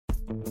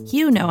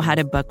You know how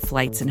to book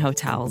flights and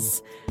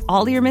hotels.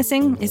 All you're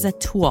missing is a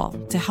tool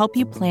to help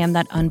you plan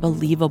that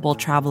unbelievable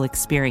travel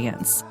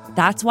experience.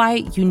 That's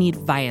why you need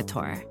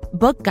Viator.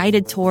 Book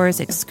guided tours,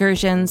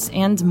 excursions,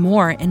 and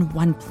more in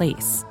one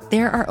place.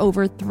 There are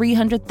over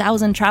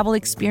 300,000 travel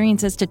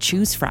experiences to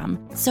choose from,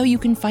 so you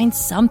can find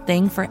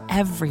something for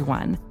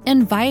everyone.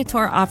 And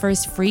Viator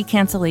offers free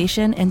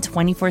cancellation and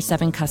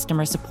 24/7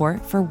 customer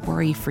support for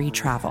worry-free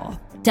travel.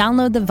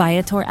 Download the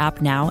Viator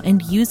app now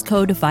and use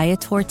code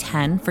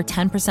Viator10 for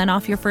 10%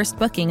 off your first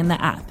booking in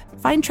the app.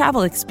 Find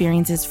travel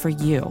experiences for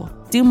you.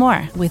 Do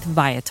more with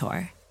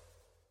Viator.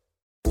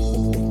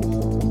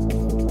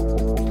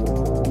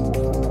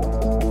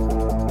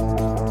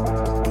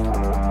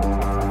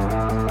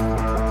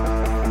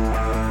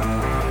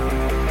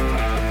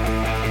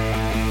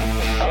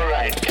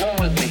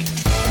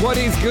 What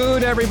is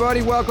good,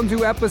 everybody? Welcome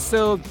to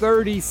episode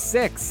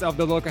 36 of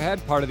The Look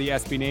Ahead, part of the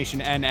SB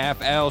Nation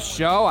NFL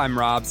show. I'm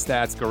Rob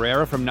Stats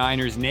Guerrera from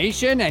Niners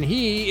Nation, and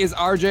he is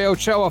RJ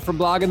Ochoa from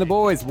Blogging the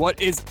Boys.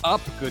 What is up,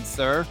 good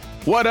sir?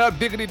 What up,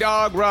 diggity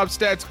dog? Rob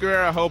Stats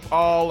Guerrera. Hope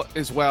all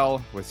is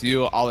well with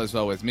you, all is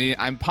well with me.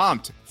 I'm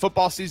pumped.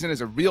 Football season is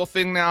a real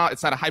thing now.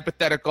 It's not a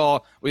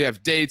hypothetical. We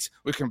have dates.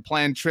 We can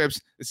plan trips.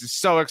 This is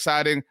so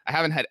exciting. I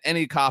haven't had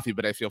any coffee,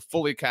 but I feel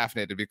fully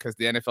caffeinated because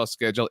the NFL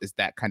schedule is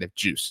that kind of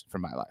juice for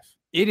my life.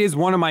 It is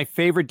one of my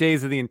favorite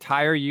days of the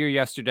entire year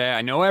yesterday.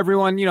 I know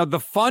everyone, the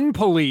fun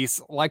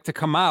police like to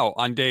come out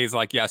on days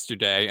like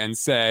yesterday and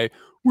say,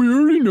 we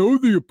already know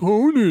the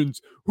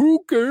opponents.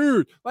 Who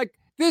cares? Like,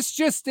 this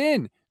just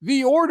in.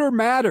 The order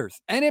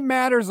matters, and it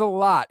matters a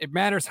lot. It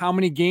matters how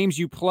many games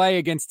you play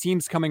against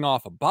teams coming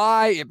off a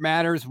bye. It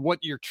matters what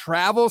your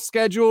travel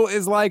schedule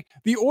is like.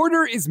 The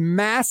order is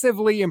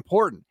massively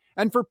important.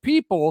 And for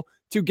people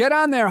to get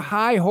on their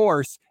high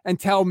horse and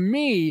tell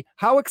me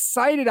how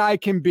excited I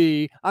can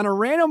be on a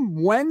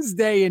random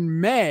Wednesday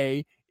in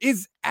May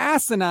is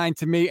asinine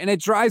to me, and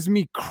it drives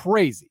me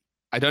crazy.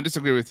 I don't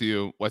disagree with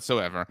you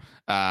whatsoever.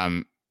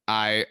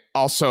 I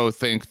also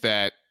think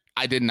that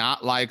I did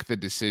not like the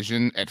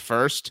decision at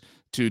first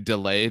to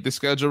delay the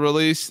schedule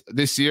release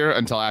this year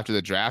until after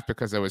the draft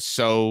because I was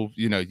so,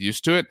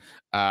 used to it.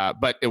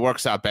 But it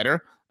works out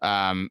better.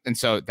 And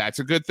so that's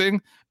a good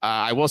thing.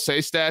 I will say,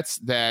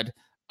 Stats, that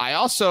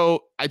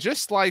I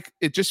just like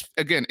it. Just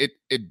again,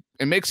 it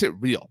makes it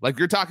real. Like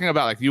you're talking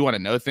about, like you want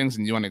to know things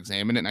and you want to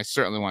examine it, and I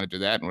certainly want to do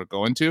that, and we're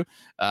going to.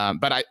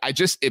 But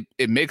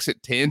it makes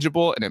it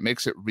tangible and it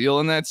makes it real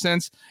in that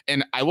sense.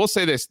 And I will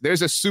say this: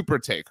 there's a super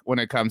take when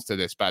it comes to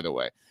this, by the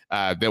way,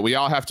 that we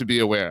all have to be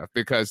aware of,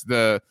 because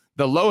the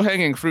low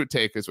hanging fruit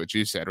take is what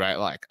you said, right?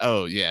 Like,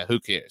 oh yeah, who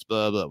cares?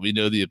 Blah blah. We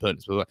know the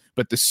opponents. Blah, blah.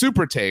 But the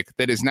super take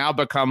that has now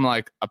become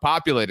like a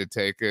populated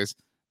take is,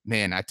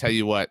 man, I tell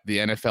you what, the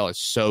NFL is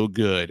so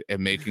good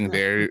at making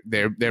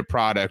their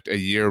product a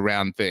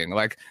year-round thing.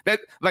 Like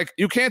that, like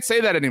you can't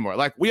say that anymore.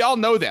 Like we all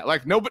know that.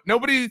 Like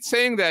nobody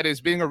saying that is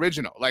being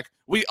original. Like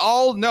we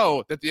all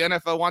know that the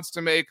NFL wants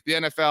to make the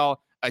NFL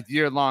a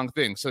year-long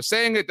thing. So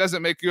saying it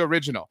doesn't make you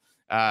original.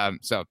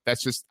 So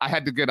that's just, I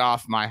had to get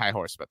off my high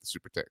horse about the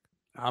super take.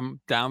 I'm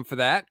down for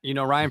that.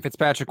 Ryan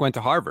Fitzpatrick went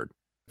to Harvard.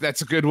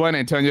 That's a good one.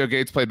 Antonio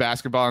Gates played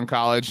basketball in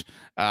college.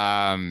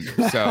 Wow,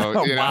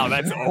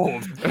 that's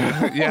old.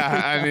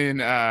 Yeah, I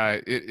mean,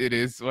 it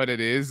is what it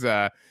is.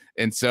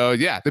 And so,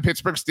 yeah, the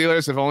Pittsburgh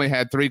Steelers have only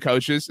had 3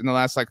 coaches in the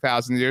last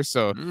 1,000 years.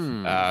 So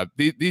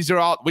these are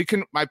all,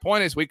 my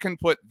point is we can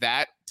put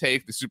that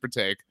take, the super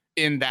take,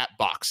 in that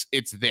box.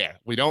 It's there.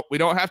 We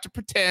don't have to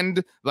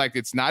pretend like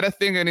it's not a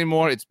thing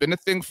anymore. It's been a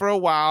thing for a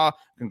while.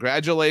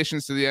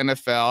 Congratulations to the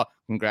NFL.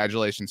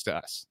 Congratulations to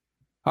us.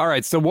 All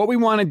right, so what we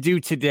want to do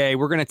today,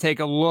 we're going to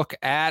take a look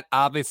at,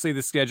 obviously,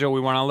 the schedule.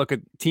 We want to look at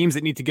teams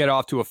that need to get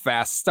off to a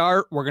fast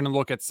start. We're going to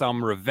look at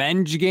some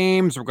revenge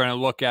games. We're going to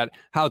look at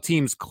how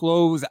teams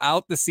close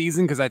out the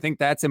season, because I think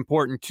that's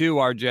important too,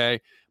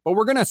 RJ. But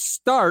we're going to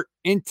start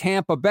in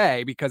Tampa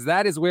Bay, because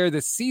that is where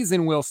the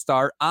season will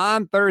start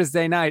on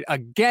Thursday night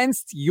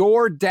against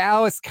your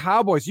Dallas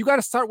Cowboys. You got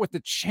to start with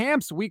the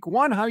champs week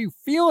 1. How you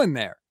feeling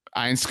there?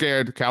 I ain't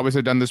scared. Cowboys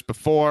have done this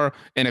before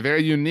in a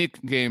very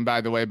unique game,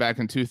 by the way. Back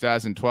in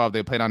 2012,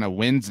 they played on a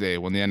Wednesday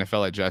when the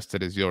NFL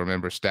adjusted, as you'll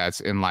remember, Stats,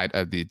 in light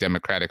of the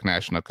Democratic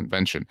National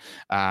Convention.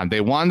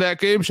 They won that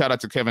game. Shout out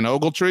to Kevin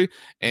Ogletree.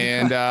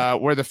 And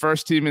we're the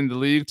first team in the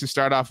league to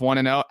start off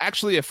 1-0.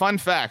 Actually, a fun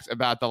fact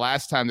about the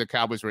last time the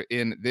Cowboys were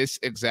in this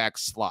exact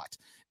slot.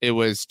 It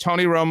was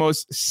Tony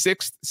Romo's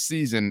 6th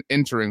season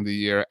entering the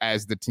year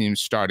as the team's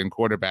starting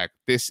quarterback.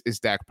 This is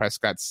Dak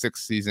Prescott's 6th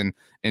season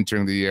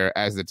entering the year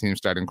as the team's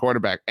starting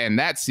quarterback. And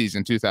that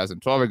season,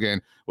 2012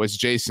 again, was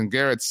Jason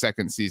Garrett's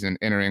 2nd season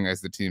entering as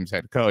the team's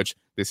head coach.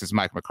 This is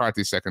Mike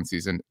McCarthy's 2nd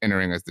season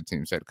entering as the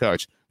team's head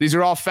coach. These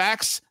are all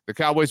facts. The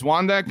Cowboys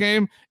won that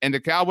game, and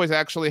the Cowboys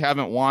actually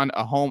haven't won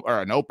a home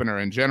or an opener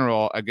in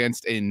general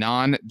against a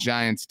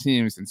non-Giants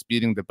team since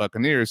beating the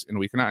Buccaneers in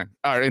week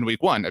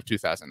 1 of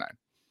 2009.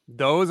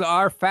 Those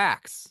are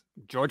facts.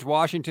 George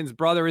Washington's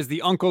brother is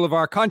the uncle of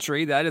our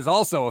country. That is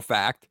also a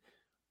fact.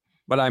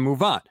 But I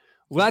move on.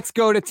 Let's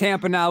go to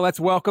Tampa now. Let's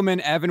welcome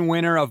in Evan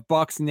Winter of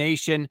Bucs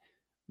Nation.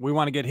 We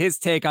want to get his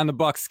take on the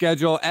Bucs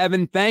schedule.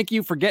 Evan, thank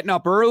you for getting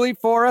up early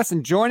for us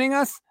and joining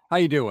us. How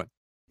you doing?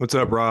 What's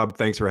up, Rob?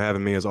 Thanks for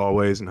having me as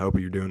always, and hope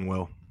you're doing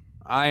well.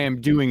 I am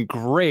doing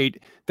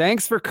great.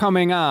 Thanks for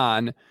coming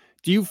on.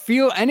 Do you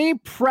feel any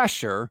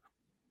pressure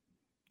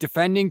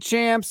defending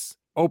champs,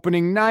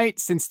 opening night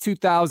since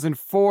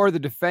 2004? The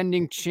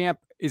defending champ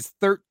is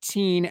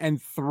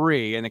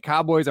 13-3, and the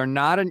Cowboys are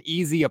not an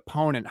easy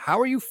opponent. How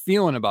are you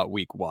feeling about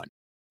week one?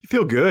 You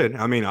feel good.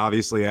 I mean,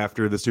 obviously,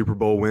 after the Super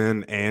Bowl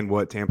win and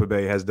what Tampa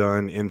Bay has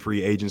done in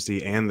free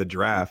agency and the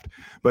draft.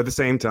 But at the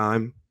same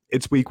time,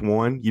 it's week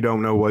one. You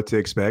don't know what to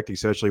expect,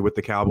 especially with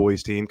the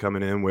Cowboys team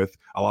coming in with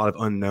a lot of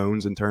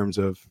unknowns in terms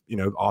of,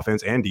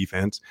 offense and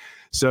defense.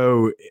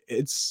 So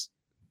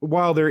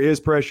while there is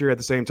pressure, at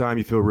the same time,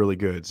 you feel really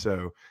good.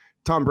 So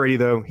Tom Brady,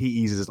 though, he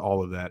eases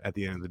all of that at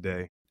the end of the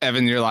day.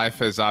 Evan, your life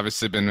has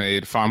obviously been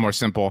made far more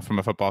simple from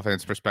a football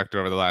fan's perspective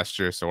over the last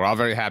year. So we're all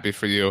very happy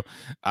for you.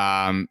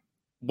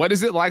 What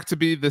is it like to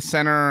be the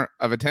center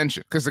of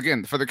attention? Because,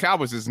 again, for the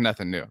Cowboys, it's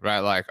nothing new, right?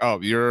 Like,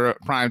 oh, you're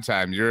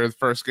primetime. You're the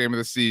first game of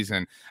the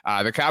season.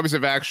 The Cowboys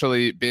have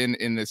actually been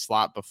in this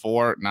slot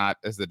before, not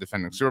as the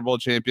defending Super Bowl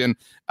champion,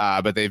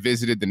 but they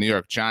visited the New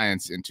York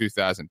Giants in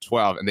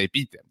 2012, and they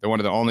beat them. They're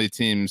one of the only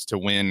teams to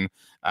win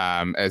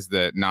as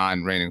the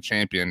non-reigning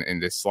champion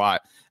in this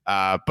slot.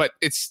 But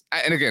it's,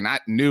 and again,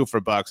 not new for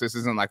Bucs. This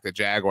isn't like the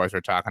Jaguars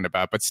we're talking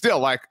about, but still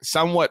like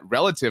somewhat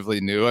relatively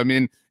new. I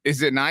mean,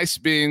 is it nice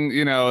being,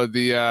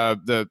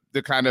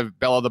 the kind of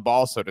belle of the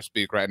ball, so to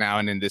speak, right now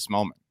and in this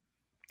moment?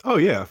 Oh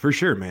yeah, for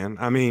sure, man.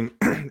 I mean,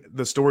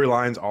 the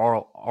storylines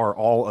are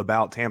all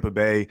about Tampa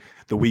Bay.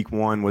 The week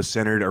one was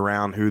centered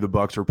around who the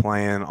Bucs were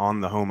playing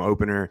on the home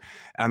opener.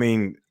 I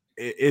mean,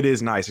 it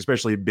is nice,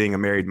 especially being a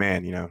married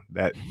man,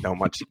 that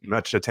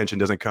much attention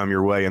doesn't come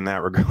your way in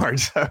that regard.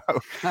 So,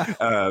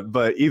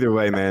 but either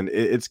way, man,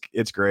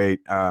 it's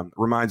great.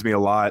 Reminds me a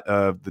lot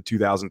of the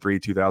 2003,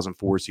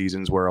 2004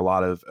 seasons where a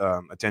lot of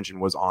attention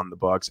was on the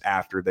Bucs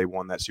after they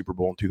won that Super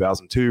Bowl in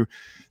 2002.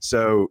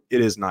 So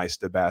it is nice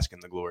to bask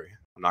in the glory.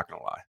 I'm not going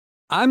to lie.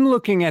 I'm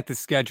looking at the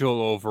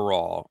schedule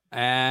overall,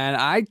 and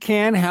I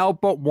can't help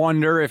but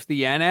wonder if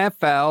the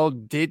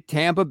NFL did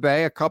Tampa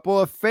Bay a couple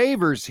of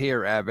favors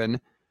here,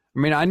 Evan. I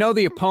mean, I know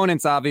the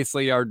opponents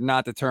obviously are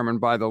not determined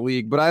by the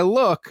league, but I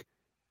look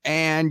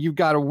and you've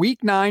got a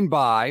week 9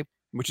 bye,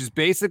 which is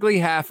basically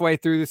halfway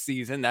through the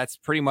season. That's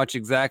pretty much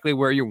exactly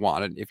where you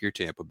want it if you're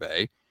Tampa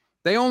Bay.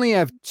 They only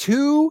have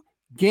 2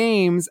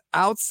 games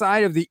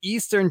outside of the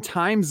Eastern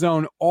time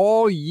zone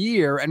all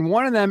year, and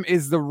one of them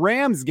is the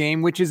Rams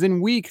game, which is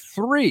in week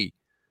 3.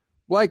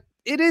 Like,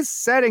 it is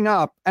setting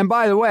up. And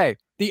by the way,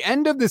 the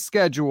end of the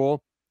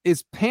schedule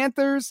is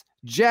Panthers,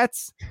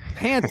 Jets,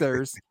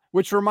 Panthers,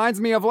 which reminds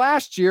me of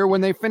last year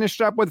when they finished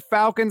up with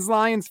Falcons,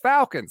 Lions,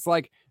 Falcons.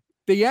 Like,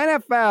 the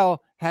NFL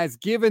has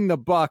given the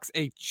Bucs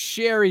a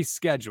cherry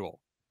schedule.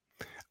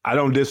 I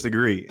don't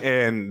disagree.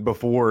 And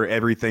before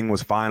everything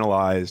was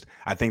finalized,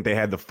 I think they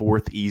had the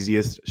 4th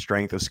easiest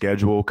strength of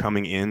schedule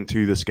coming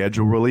into the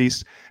schedule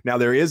release. Now,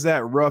 there is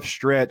that rough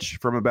stretch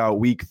from about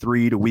week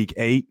 3 to week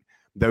 8.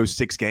 Those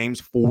 6 games,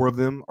 4 of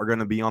them are going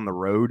to be on the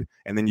road.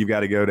 And then you've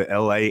got to go to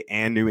LA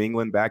and New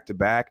England back to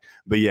back.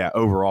 But yeah,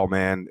 overall,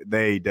 man,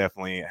 they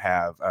definitely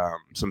have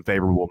some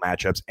favorable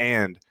matchups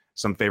and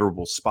some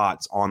favorable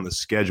spots on the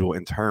schedule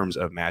in terms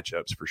of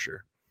matchups for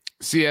sure.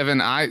 See, Evan,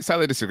 I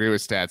slightly disagree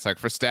with stats. Like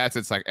for stats,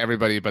 it's like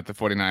everybody but the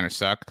 49ers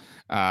suck.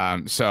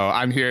 So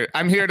I'm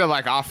here to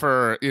like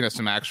offer,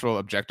 some actual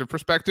objective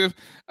perspective.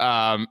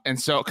 And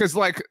so, cause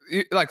like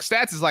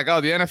stats is like,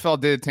 oh, the NFL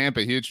did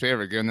Tampa a huge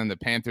favor, giving them the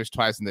Panthers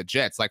twice and the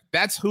Jets. Like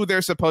that's who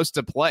they're supposed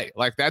to play.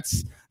 Like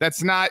that's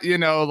not,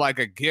 like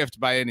a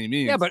gift by any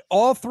means. Yeah, but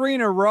all 3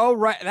 in a row,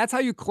 right? That's how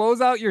you close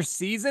out your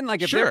season.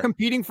 Like if they're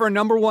competing for a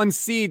number 1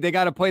 seed, they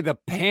got to play the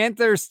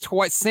Panthers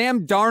twice,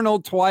 Sam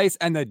Darnold twice,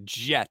 and the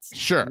Jets.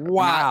 Sure.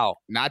 Wow.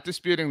 Not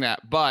disputing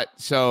that. But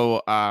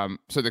so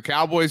the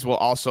Cowboys will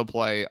also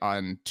play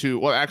on 2.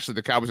 Well, actually,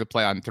 the Cowboys will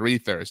play on 3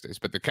 Thursdays.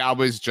 But the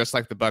Cowboys, just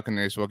like the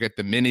Buccaneers, will get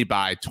the mini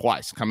bye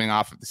twice coming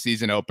off of the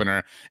season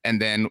opener and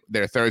then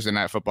their Thursday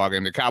night football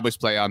game. The Cowboys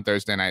play on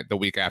Thursday night the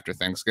week after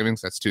Thanksgiving.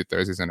 So that's 2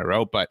 Thursdays in a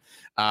row. But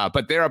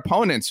their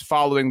opponents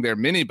following their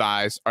mini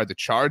buys are the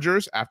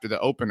Chargers after the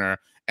opener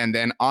and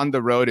then on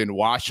the road in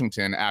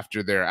Washington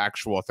after their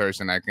actual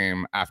Thursday night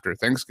game after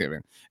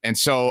Thanksgiving. And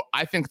so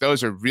I think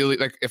those are really,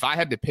 like, if I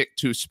had to pick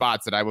 2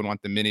 spots that I would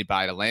want the mini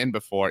bye to land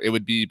before, it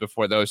would be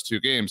before those 2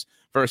 games.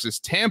 Versus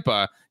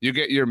Tampa, you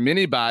get your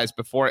mini buys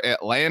before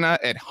Atlanta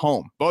at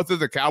home. Both of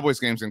the Cowboys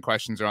games in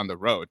questions are on the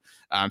road.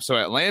 So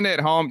Atlanta at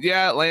home,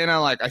 yeah,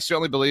 Atlanta, like I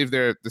certainly believe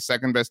they're the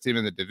second best team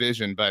in the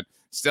division, but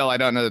still I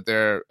don't know that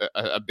they're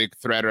a big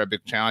threat or a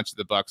big challenge to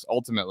the Bucs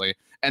ultimately.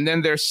 And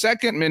then their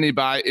second mini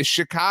bye is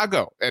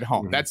Chicago at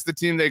home. Mm-hmm. That's the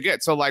team they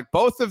get. So like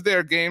both of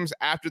their games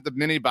after the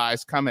mini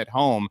buys come at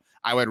home.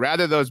 I would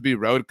rather those be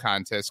road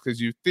contests because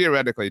you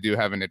theoretically do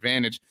have an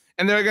advantage.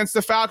 And they're against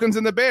the Falcons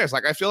and the Bears.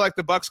 Like, I feel like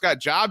the Bucs got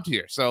jobbed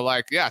here. So,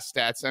 like, yeah,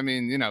 stats. I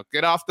mean,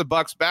 get off the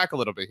Bucs back a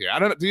little bit here.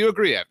 Do you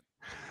agree, Evan?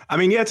 I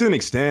mean, yeah, to an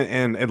extent.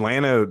 And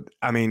Atlanta,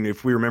 I mean,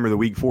 if we remember the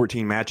Week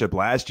 14 matchup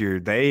last year,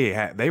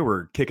 they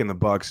were kicking the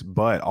Bucks'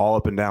 butt all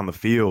up and down the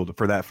field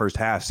for that first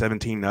half,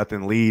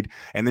 17-0 lead,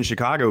 and then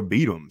Chicago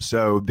beat them.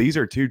 So these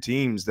are two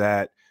teams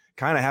that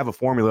kind of have a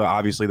formula.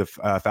 Obviously, the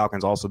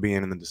Falcons also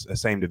being in the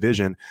same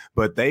division,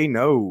 but they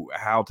know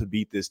how to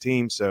beat this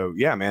team. So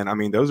yeah, man, I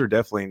mean, those are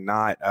definitely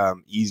not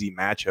easy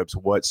matchups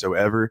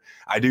whatsoever.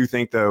 I do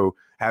think, though,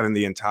 having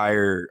the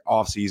entire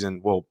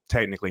offseason, well,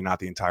 technically not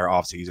the entire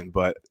offseason,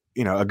 but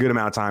a good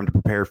amount of time to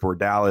prepare for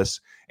Dallas,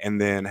 and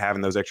then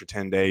having those extra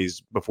 10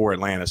 days before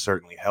Atlanta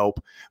certainly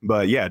help.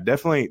 But yeah,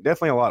 definitely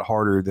a lot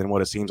harder than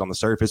what it seems on the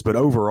surface. But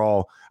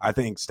overall, I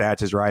think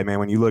Stats is right, man.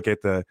 When you look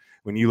at the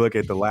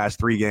last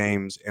 3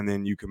 games and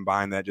then you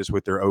combine that just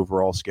with their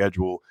overall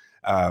schedule,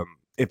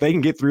 if they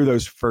can get through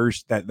those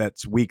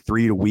that's week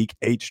 3 to week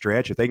 8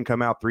 stretch, if they can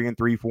come out 3-3,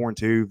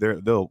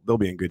 4-2, they'll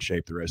be in good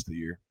shape the rest of the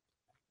year.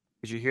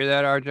 Did you hear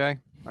that, RJ?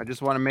 I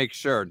just want to make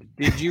sure.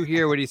 Did you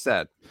hear what he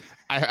said?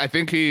 I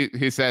think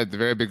he said at the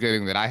very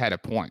beginning that I had a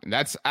point, and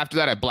that's after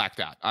that I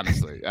blacked out,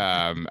 honestly.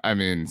 I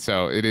mean,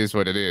 so it is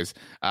what it is.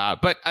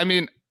 But I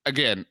mean,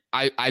 again,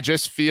 I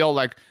just feel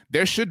like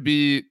there should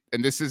be,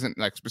 and this isn't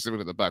like specific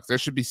to the Bucks, there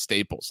should be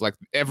staples. Like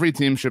every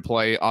team should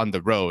play on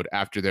the road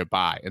after their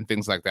bye and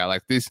things like that.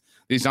 Like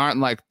these aren't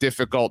like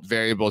difficult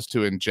variables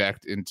to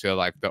inject into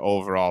like the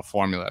overall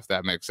formula, if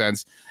that makes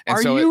sense. And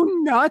Are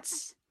you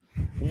nuts?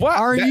 What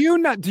are you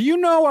not? Do you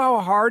know how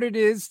hard it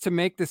is to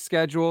make the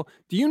schedule?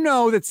 Do you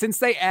know that since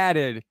they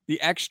added the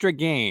extra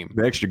game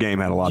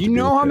had a lot? Do you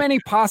know how many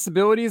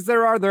possibilities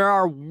there are? There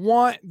are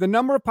one. The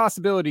number of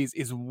possibilities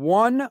is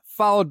 1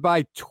 followed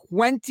by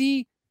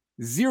 20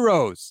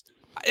 zeros.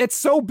 It's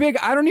so big.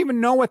 I don't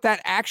even know what that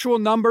actual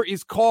number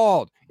is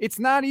called. It's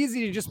not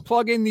easy to just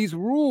plug in these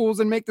rules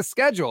and make the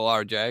schedule,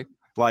 RJ.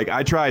 Like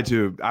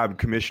I'm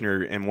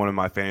commissioner in one of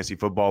my fantasy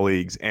football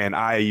leagues, and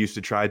I used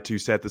to try to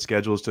set the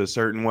schedules to a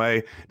certain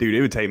way. Dude, it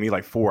would take me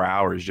like 4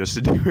 hours just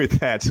to do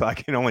that. So I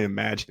can only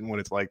imagine what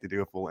it's like to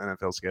do a full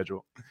NFL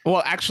schedule.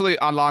 Well, actually,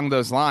 along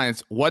those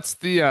lines, what's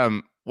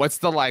the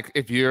like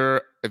if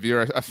you're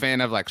a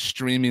fan of like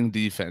streaming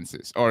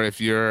defenses, or if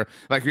you're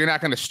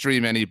not going to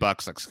stream any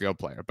Bucks like skill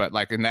player, but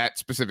like in that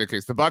specific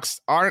case, the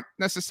Bucks aren't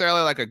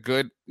necessarily like a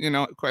good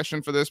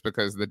question for this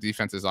because the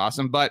defense is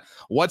awesome. But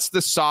what's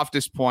the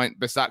softest point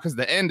besides, because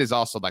the end is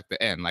also like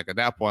the end, like at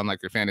that point,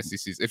 like your fantasy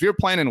season, if you're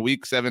playing in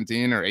week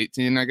 17 or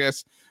 18, I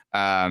guess,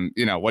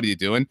 what are you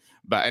doing?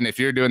 And if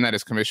you're doing that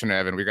as Commissioner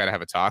Evan, we got to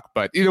have a talk.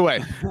 But either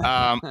way,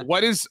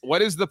 what is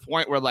the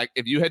point where, like,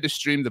 if you had to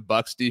stream the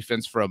Bucks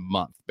defense for a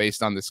month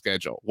based on the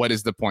schedule, what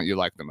is the point you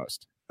like the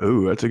most?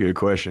 Oh, that's a good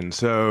question.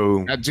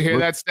 So did you hear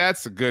that,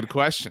 Stats? A good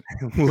question.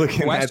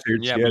 Looking at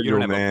their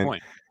schedule, man,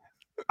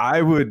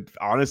 I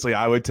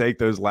would take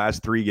those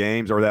last 3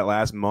 games or that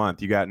last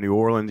month. You got New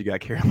Orleans, you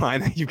got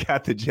Carolina, you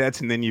got the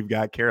Jets, and then you've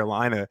got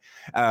Carolina.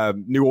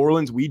 New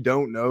Orleans, we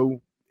don't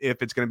know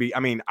if it's going to be.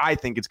 I mean, I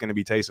think it's going to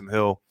be Taysom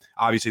Hill.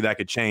 Obviously, that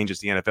could change. It's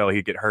the NFL.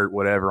 He'd get hurt,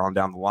 whatever, on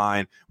down the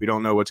line. We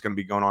don't know what's going to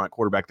be going on at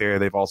quarterback there.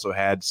 They've also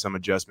had some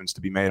adjustments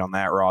to be made on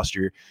that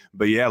roster.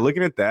 But, yeah,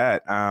 looking at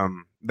that,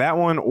 that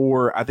one,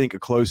 or I think a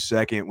close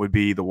second would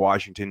be the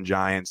Washington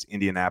Giants,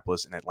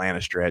 Indianapolis, and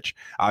Atlanta stretch.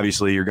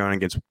 Obviously, you're going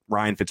against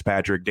Ryan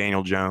Fitzpatrick,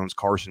 Daniel Jones,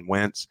 Carson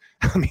Wentz.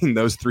 I mean,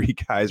 those 3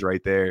 guys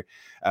right there,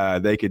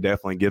 they could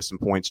definitely give some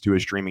points to a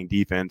streaming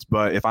defense.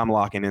 But if I'm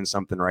locking in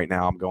something right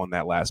now, I'm going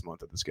that last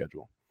month of the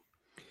schedule.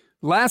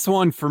 Last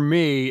one for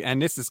me,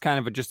 and this is kind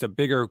of just a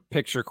bigger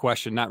picture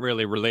question, not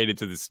really related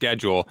to the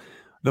schedule.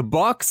 The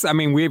Bucks, I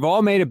mean, we've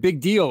all made a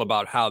big deal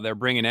about how they're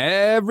bringing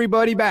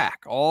everybody back.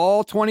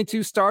 All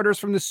 22 starters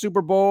from the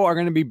Super Bowl are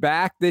going to be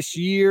back this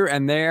year,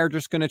 and they're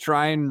just going to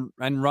try and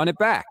run it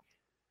back.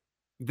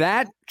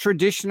 That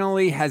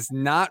traditionally has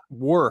not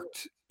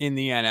worked in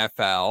the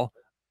NFL.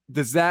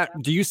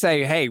 Do you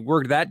say, hey,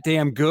 we're that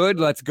damn good,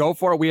 let's go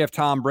for it, we have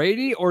Tom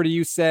Brady? Or do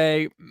you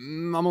say,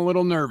 I'm a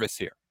little nervous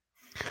here?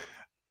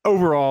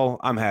 Overall,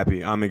 I'm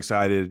happy. I'm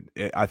excited.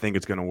 I think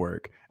it's going to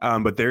work.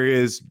 But there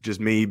is,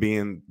 just me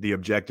being the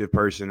objective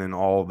person in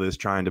all of this,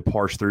 trying to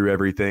parse through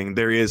everything,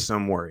 there is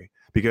some worry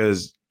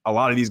because a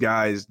lot of these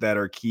guys that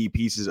are key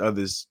pieces of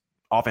this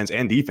offense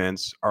and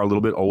defense are a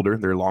little bit older.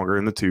 They're longer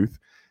in the tooth.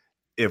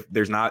 If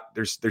there's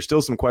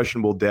still some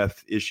questionable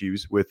depth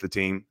issues with the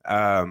team.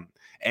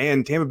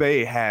 And Tampa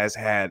Bay has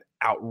had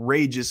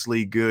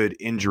outrageously good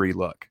injury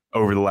luck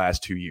over the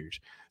last 2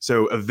 years.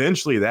 So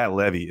eventually that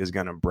levee is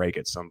going to break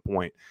at some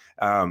point.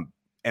 And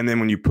then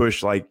when you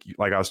push, we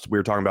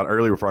were talking about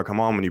earlier before I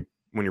come on,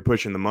 when you're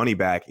pushing the money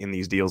back in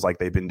these deals like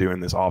they've been doing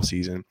this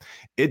offseason,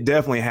 it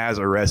definitely has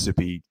a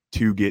recipe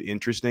to get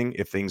interesting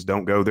if things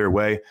don't go their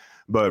way.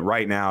 But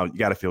right now, you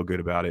got to feel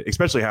good about it,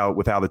 especially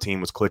with how the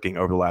team was clicking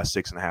over the last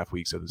 6.5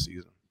 weeks of the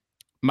season.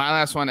 My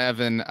last one,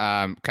 Evan,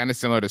 kind of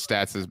similar to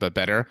Stats's, but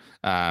better.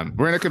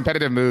 We're in a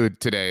competitive mood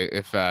today,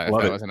 if that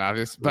wasn't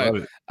obvious.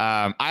 But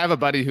I have a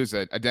buddy who's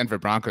a Denver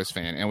Broncos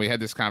fan, and we had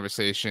this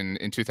conversation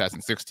in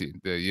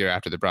 2016, the year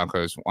after the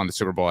Broncos won the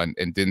Super Bowl and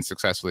didn't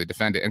successfully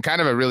defend it. And kind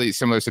of a really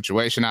similar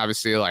situation,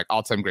 obviously, like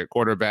all-time great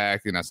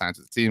quarterback, signs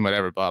with the team,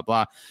 whatever, blah,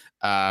 blah.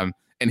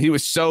 And he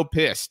was so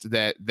pissed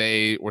that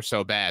they were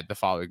so bad the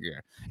following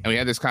year. And we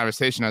had this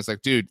conversation. I was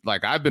like, dude,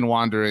 like I've been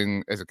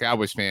wandering as a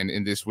Cowboys fan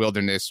in this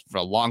wilderness for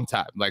a long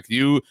time. Like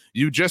you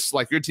just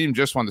like your team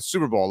just won the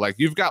Super Bowl. Like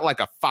you've got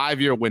like a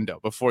 5-year window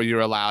before you're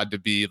allowed to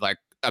be like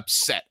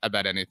upset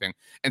about anything.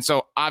 And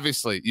so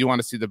obviously you want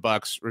to see the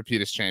Bucs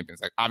repeat as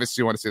champions. Like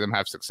obviously you want to see them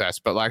have success.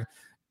 But like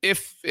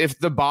if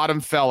the bottom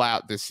fell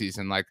out this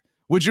season, like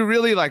would you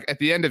really like at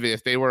the end of it,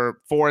 if they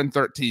were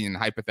 4-13,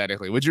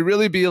 hypothetically, would you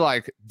really be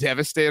like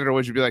devastated, or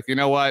would you be like, you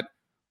know what,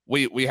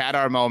 we had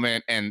our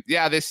moment and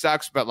yeah, this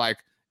sucks, but like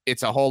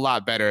it's a whole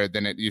lot better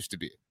than it used to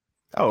be?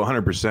 Oh,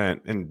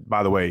 100%. And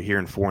by the way,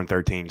 hearing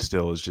 4-13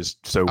 still is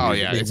just so weird. Oh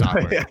yeah, it's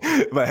awkward.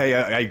 But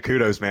hey,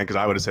 kudos, man, because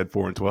I would have said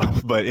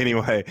 4-12. But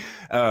anyway,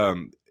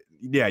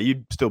 yeah,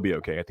 you'd still be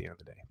okay at the end of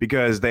the day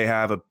because they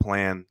have a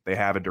plan, they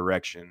have a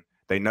direction,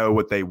 they know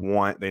what they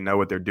want, they know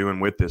what they're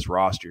doing with this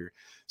roster.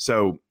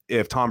 So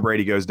if Tom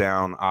Brady goes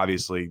down,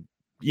 obviously,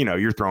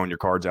 you're throwing your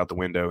cards out the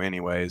window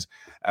anyways.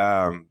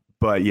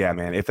 But yeah,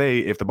 man, if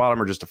the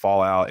bottom are just to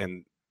fall out,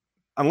 and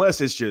unless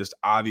it's just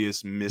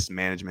obvious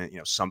mismanagement,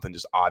 something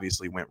just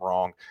obviously went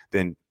wrong,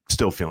 then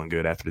still feeling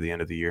good after the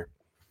end of the year.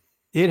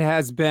 It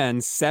has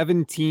been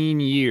 17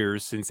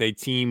 years since a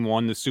team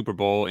won the Super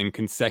Bowl in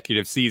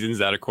consecutive seasons.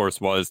 That, of course,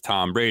 was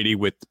Tom Brady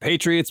with the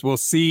Patriots. We'll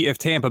see if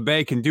Tampa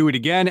Bay can do it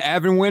again.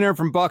 Evan Winter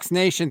from Bucs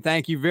Nation,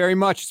 thank you very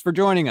much for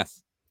joining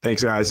us.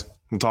 Thanks, guys.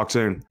 We'll talk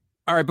soon.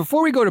 All right,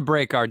 before we go to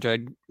break,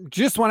 RJ,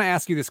 just want to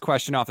ask you this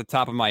question off the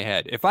top of my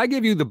head. If I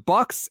give you the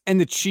Bucs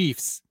and the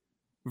Chiefs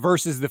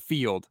versus the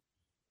field,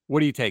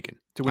 what are you taking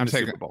to win the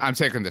Super Bowl? I'm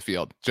taking the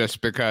field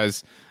just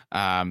because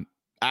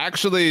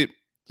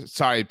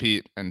sorry,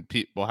 Pete, and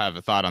Pete will have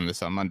a thought on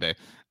this on Monday.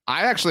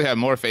 I actually have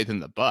more faith in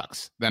the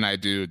Bucs than I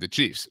do the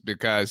Chiefs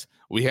because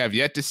we have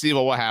yet to see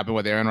what will happen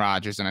with Aaron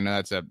Rodgers, and I know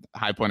that's a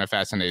high point of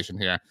fascination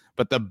here.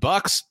 But the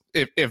Bucs,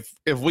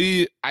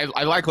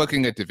 I like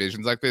looking at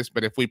divisions like this,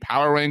 but if we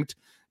power ranked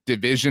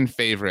division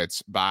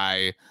favorites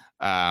by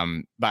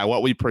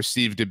what we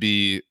perceive to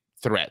be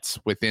threats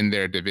within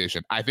their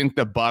division, I think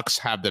the Bucs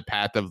have the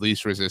path of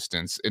least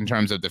resistance in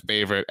terms of the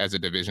favorite as a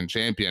division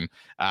champion.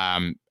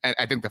 And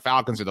I think the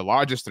Falcons are the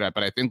largest threat,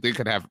 but I think they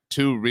could have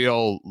two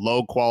real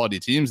low quality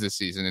teams this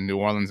season in New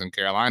Orleans and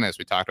Carolina, as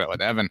we talked about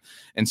with Evan.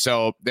 And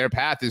so their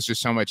path is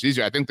just so much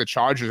easier. I think the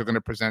Chargers are going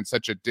to present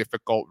such a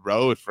difficult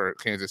road for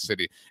Kansas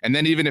City. And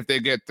then even if they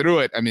get through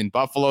it, I mean,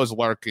 Buffalo's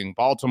lurking,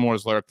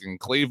 Baltimore's lurking,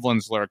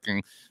 Cleveland's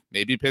lurking.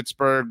 Maybe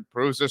Pittsburgh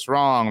proves us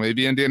wrong.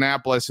 Maybe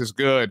Indianapolis is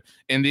good.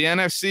 In the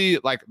NFC,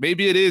 like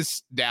maybe it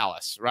is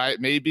Dallas, right?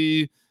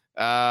 Maybe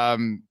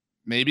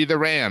the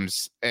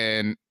Rams.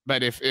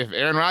 But if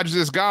Aaron Rodgers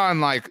is gone,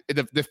 like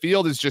the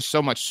field is just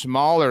so much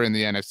smaller in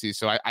the NFC.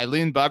 So I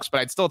lean Bucs, but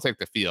I'd still take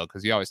the field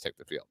because you always take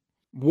the field.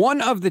 One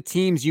of the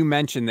teams you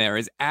mentioned there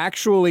is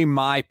actually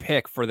my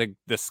pick for the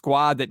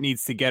squad that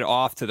needs to get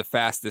off to the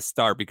fastest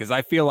start, because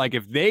I feel like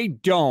if they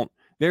don't,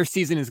 their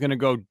season is going to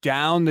go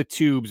down the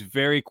tubes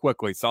very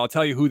quickly. So I'll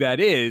tell you who that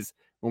is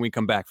when we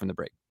come back from the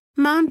break.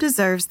 Mom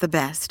deserves the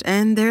best,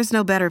 and there's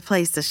no better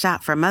place to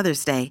shop for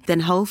Mother's Day than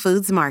Whole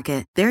Foods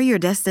Market. They're your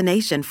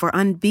destination for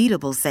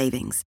unbeatable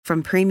savings,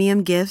 from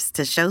premium gifts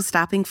to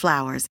show-stopping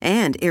flowers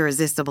and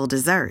irresistible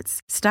desserts.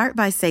 Start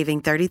by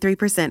saving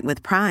 33%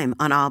 with Prime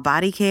on all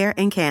body care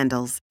and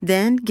candles.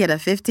 Then get a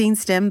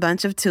 15-stem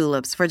bunch of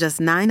tulips for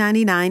just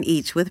 $9.99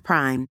 each with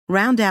Prime.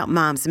 Round out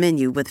Mom's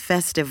menu with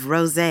festive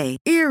rosé,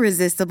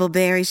 irresistible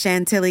berry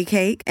chantilly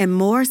cake, and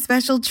more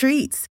special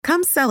treats.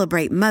 Come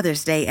celebrate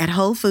Mother's Day at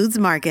Whole Foods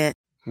Market.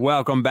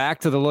 Welcome back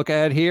to the Look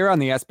Ahead here on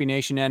the SB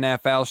Nation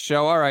NFL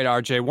show. All right,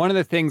 RJ, one of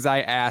the things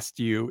I asked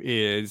you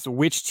is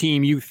which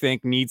team you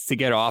think needs to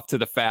get off to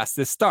the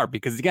fastest start,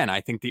 because again, I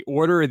think the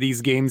order of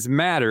these games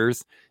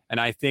matters.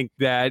 And I think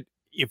that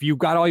if you've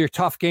got all your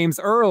tough games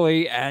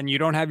early and you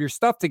don't have your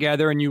stuff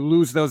together and you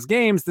lose those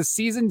games, the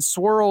season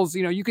swirls,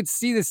 you could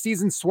see the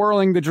season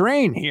swirling the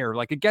drain here.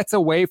 Like it gets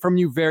away from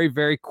you very,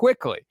 very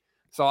quickly.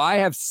 So I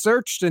have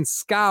searched and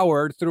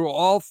scoured through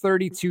all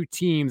 32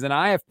 teams, and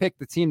I have picked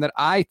the team that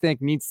I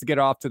think needs to get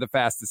off to the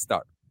fastest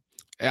start.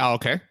 Yeah,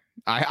 okay.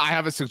 I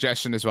have a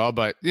suggestion as well,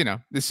 but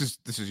this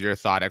is your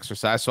thought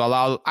exercise, so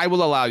I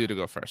will allow you to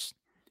go first.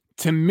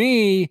 To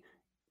me,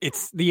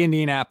 it's the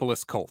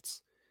Indianapolis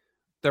Colts.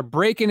 They're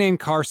breaking in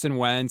Carson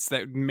Wentz.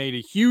 That made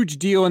a huge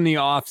deal in the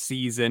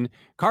offseason.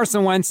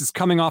 Carson Wentz is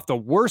coming off the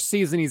worst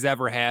season he's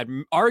ever had,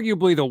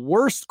 arguably the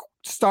worst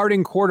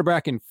starting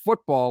quarterback in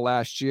football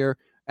last year.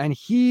 And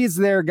he's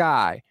their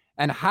guy.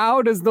 And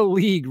how does the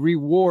league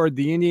reward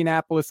the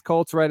Indianapolis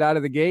Colts right out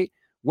of the gate?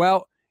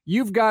 Well,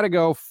 you've got to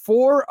go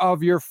 4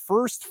 of your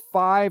first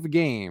 5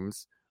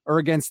 games are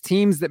against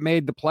teams that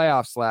made the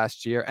playoffs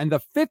last year. And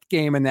the 5th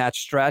game in that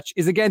stretch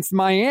is against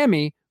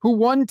Miami, who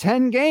won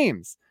 10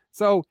 games.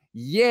 So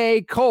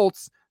yay,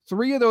 Colts.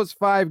 3 of those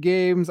 5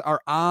 games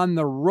are on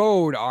the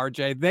road,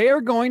 RJ. They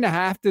are going to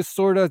have to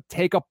sort of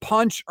take a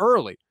punch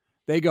early.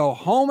 They go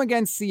home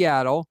against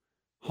Seattle,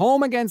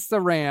 home against the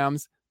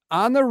Rams,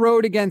 on the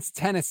road against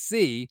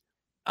Tennessee,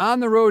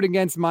 on the road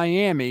against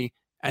Miami,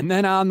 and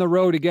then on the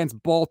road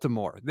against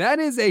Baltimore. That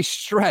is a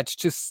stretch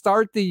to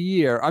start the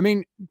year. I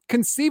mean,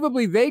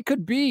 conceivably, they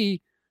could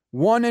be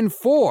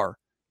 1-4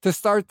 to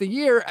start the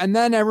year, and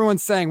then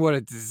everyone's saying what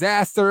a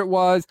disaster it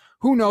was.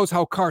 Who knows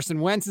how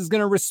Carson Wentz is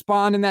going to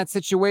respond in that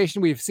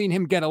situation? We've seen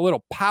him get a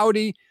little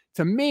pouty.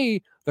 To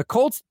me, the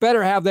Colts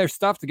better have their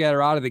stuff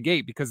together out of the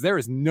gate because there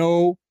is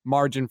no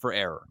margin for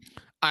error.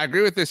 I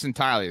agree with this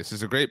entirely. This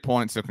is a great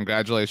point. So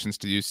congratulations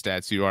to you,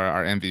 Stats. You are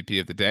our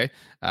MVP of the day.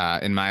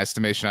 In my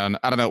estimation,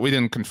 I don't know. We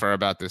didn't confer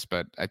about this,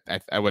 but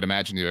I would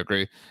imagine you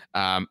agree.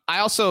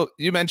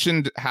 You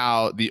mentioned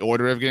how the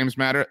order of games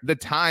matter. The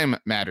time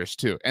matters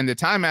too. And the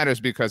time matters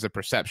because of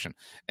perception.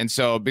 And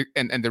so,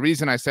 and the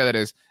reason I say that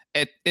is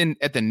at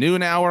the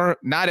noon hour,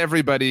 not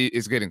everybody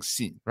is getting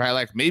seen, right?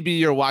 Like maybe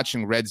you're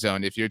watching Red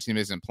Zone if your team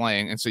isn't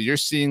playing. And so you're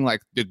seeing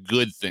like the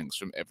good things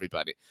from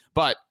everybody.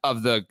 But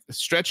of the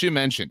stretch you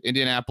mentioned,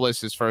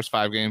 Indianapolis, his first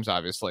 5 games,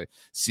 obviously,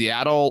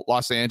 Seattle,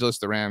 Los Angeles,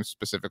 the Rams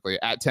specifically,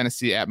 at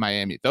Tennessee, at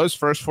Miami, those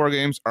first 4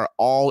 games are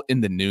all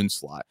in the noon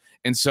slot.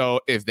 And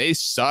so if they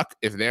suck,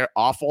 if they're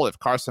awful, if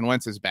Carson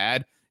Wentz is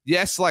bad,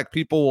 yes, like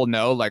people will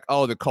know like,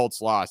 oh, the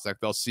Colts lost.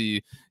 Like they'll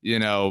see,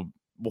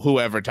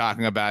 whoever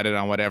talking about it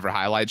on whatever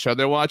highlight show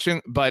they're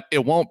watching, but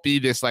it won't be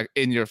this like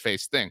in your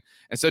face thing.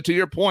 And so to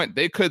your point,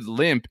 they could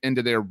limp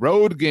into their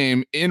road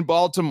game in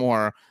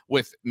Baltimore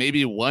with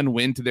maybe 1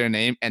 win to their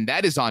name. And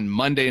that is on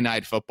Monday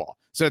Night Football.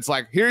 So it's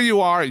like, here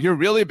you are, you're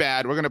really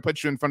bad. We're going to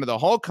put you in front of the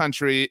whole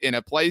country in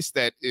a place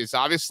that is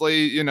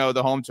obviously,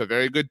 the home to a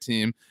very good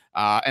team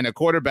and a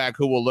quarterback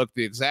who will look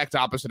the exact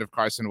opposite of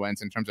Carson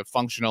Wentz in terms of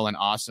functional and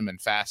awesome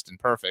and fast and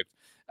perfect.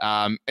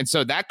 And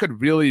so that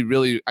could really,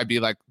 really be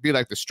like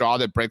the straw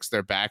that breaks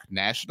their back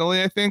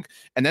nationally, I think.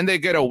 And then they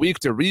get a week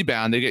to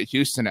rebound. They get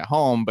Houston at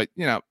home, but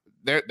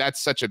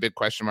that's such a big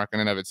question mark in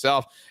and of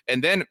itself.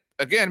 And then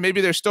again, maybe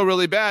they're still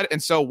really bad.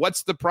 And so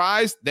what's the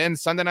prize? Then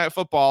Sunday Night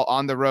Football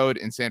on the road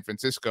in San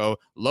Francisco,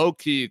 low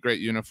key, great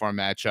uniform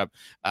matchup.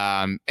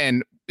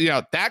 And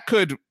that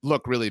could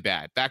look really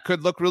bad. That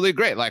could look really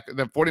great. Like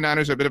the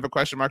 49ers are a bit of a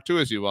question mark too,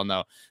 as you well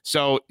know.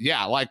 So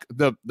yeah, like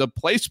the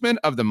placement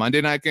of the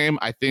Monday night game,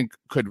 I think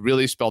could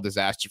really spell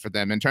disaster for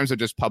them in terms of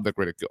just public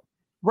ridicule.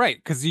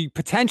 Right, because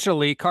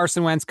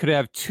Carson Wentz could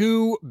have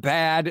 2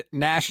 bad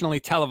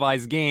nationally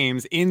televised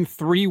games in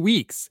 3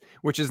 weeks,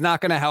 which is not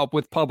going to help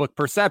with public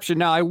perception.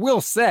 Now, I will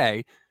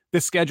say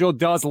the schedule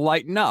does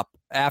lighten up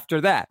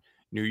after that.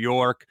 New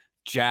York,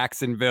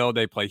 Jacksonville,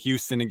 they play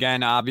Houston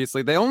again,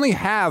 obviously. They only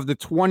have the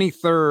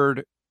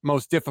 23rd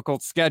most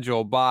difficult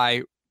schedule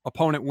by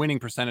opponent winning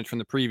percentage from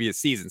the previous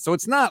season. So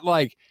it's not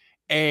like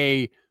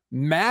a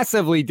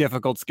massively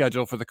difficult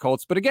schedule for the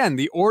Colts. But again,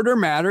 the order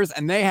matters,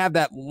 and they have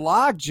that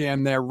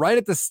logjam there right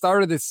at the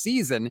start of the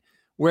season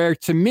where,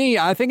 to me,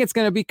 I think it's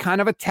going to be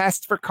kind of a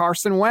test for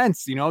Carson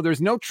Wentz.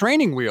 There's no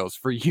training wheels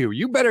for you.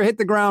 You better hit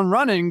the ground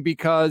running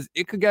because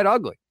it could get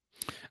ugly.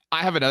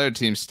 I have another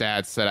team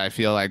stats that I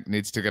feel like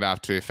needs to get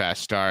off to a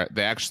fast start.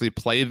 They actually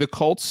play the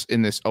Colts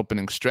in this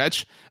opening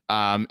stretch.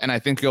 And I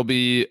think you'll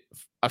be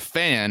a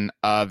fan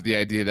of the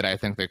idea that I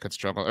think they could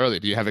struggle early.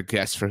 Do you have a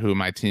guess for who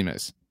my team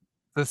is?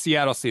 The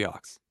Seattle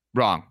Seahawks.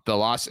 Wrong. The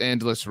Los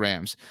Angeles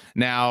Rams.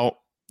 Now,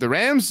 the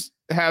Rams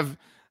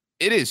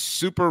it is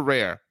super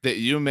rare that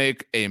you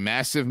make a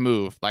massive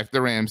move like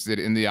the Rams did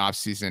in the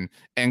offseason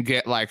and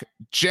get like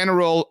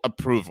general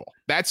approval.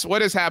 That's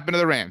what has happened to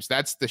the Rams.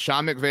 That's the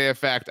Sean McVay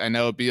effect. I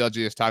know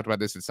BLG has talked about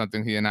this. It's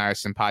something he and I are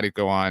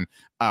simpatico on.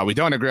 We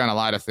don't agree on a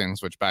lot of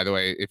things, which, by the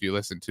way, if you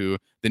listen to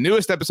the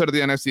newest episode of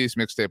the NFC East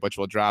mixtape, which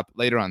will drop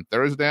later on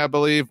Thursday, I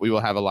believe, we will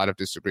have a lot of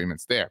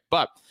disagreements there.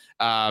 But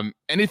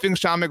anything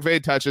Sean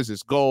McVay touches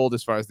is gold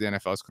as far as the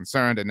NFL is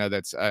concerned. I know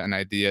that's an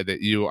idea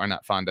that you are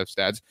not fond of,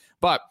 Stads.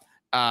 But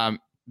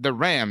the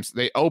Rams,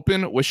 they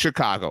open with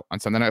Chicago on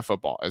Sunday Night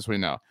Football, as we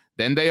know.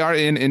 Then they are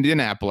in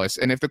Indianapolis.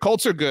 And if the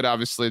Colts are good,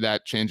 obviously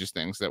that changes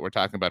things that we're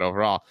talking about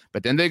overall.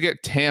 But then they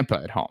get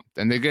Tampa at home.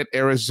 Then they get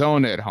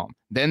Arizona at home.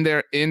 Then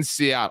they're in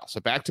Seattle.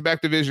 So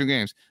back-to-back division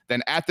games.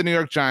 Then at the New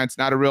York Giants,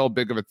 not a real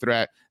big of a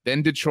threat.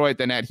 Then Detroit,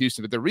 then at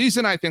Houston. But the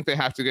reason I think they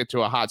have to get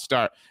to a hot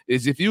start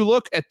is if you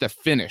look at the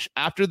finish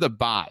after the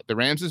bye, the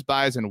Rams'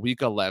 bye is in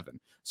week 11.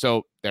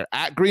 So they're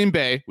at Green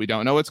Bay. We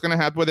don't know what's going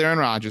to happen with Aaron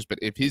Rodgers, but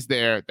if he's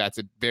there, that's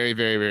a very,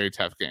 very, very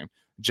tough game.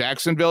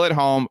 Jacksonville at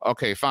home,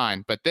 okay,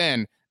 fine. But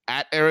then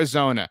at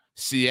Arizona,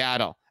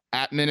 Seattle,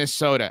 at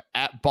Minnesota,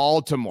 at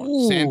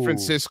Baltimore, San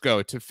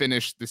Francisco to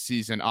finish the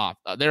season off.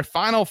 Their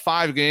final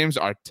 5 games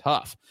are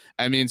tough.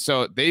 I mean,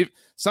 so they've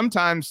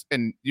sometimes,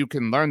 and you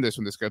can learn this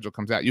when the schedule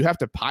comes out, you have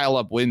to pile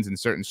up wins in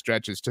certain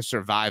stretches to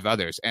survive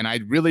others. And I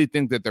really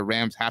think that the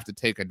Rams have to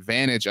take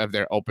advantage of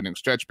their opening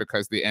stretch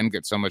because the end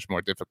gets so much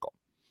more difficult.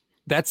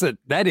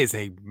 That is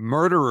a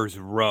murderer's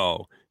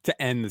row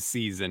to end the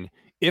season.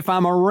 If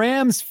I'm a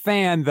Rams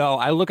fan, though,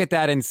 I look at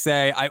that and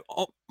say,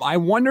 I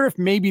wonder if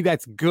maybe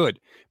that's good,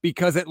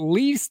 because at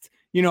least,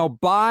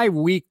 by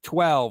week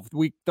 12,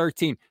 week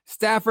 13,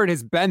 Stafford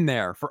has been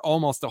there for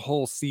almost a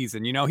whole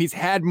season. He's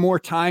had more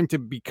time to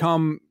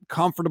become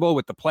comfortable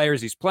with the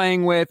players he's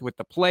playing with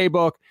the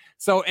playbook.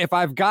 So if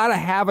I've got to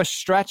have a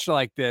stretch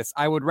like this,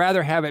 I would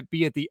rather have it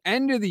be at the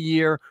end of the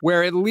year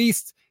where at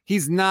least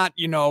he's not,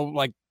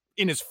 like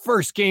in his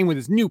first game with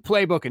his new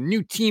playbook and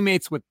new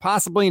teammates with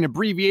possibly an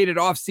abbreviated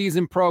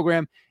offseason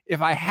program.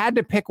 If I had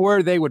to pick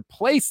where they would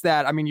place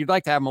that, I mean, you'd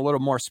like to have them a little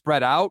more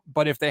spread out,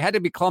 but if they had to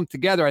be clumped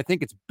together, I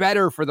think it's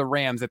better for the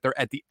Rams that they're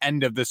at the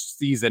end of the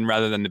season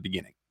rather than the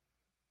beginning.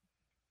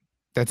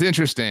 That's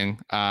interesting.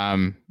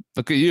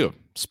 Look at you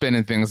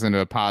spinning things into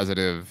a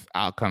positive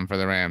outcome for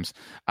the Rams.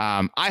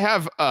 I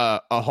have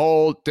a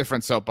whole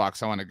different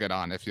soapbox I want to get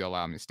on, if you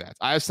allow me, Stats.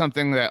 I have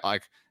something that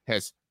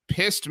has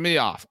pissed me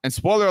off. And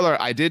spoiler alert,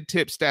 I did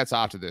tip Stats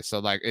off to this.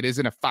 So it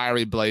isn't a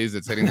fiery blaze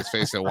that's hitting his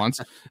face at once.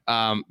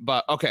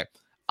 But okay.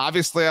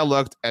 Obviously, I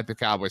looked at the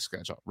Cowboys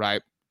schedule,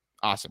 right?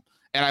 Awesome.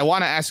 And I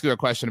want to ask you a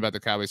question about the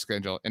Cowboys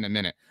schedule in a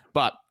minute.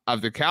 But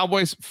of the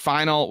Cowboys'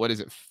 final,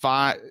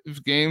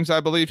 5 games, I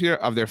believe here,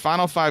 of their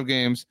final 5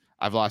 games,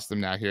 I've lost them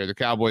now here. The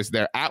Cowboys,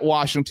 they're at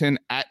Washington,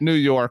 at New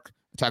York,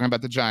 talking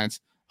about the Giants,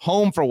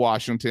 home for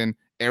Washington,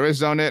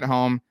 Arizona at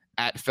home,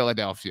 at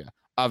Philadelphia.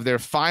 Of their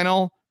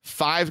final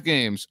 5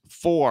 games,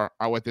 4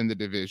 are within the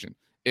division.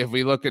 If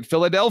we look at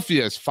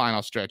Philadelphia's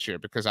final stretch here,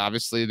 because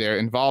obviously they're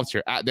involved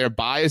here, their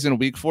bye is in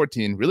week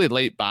 14, really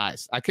late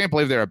buys. I can't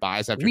believe there are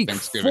buys after week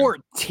Thanksgiving.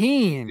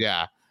 14.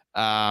 Yeah.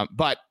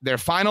 But their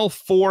final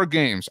 4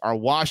 games are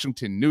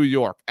Washington, New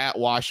York, at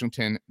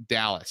Washington,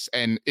 Dallas.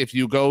 And if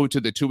you go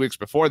to the 2 weeks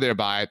before their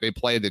bye, they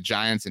play the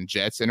Giants and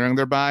Jets entering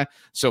their bye.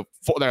 So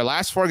for their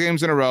last 4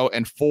 games in a row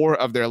and 4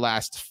 of their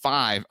last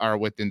 5 are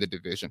within the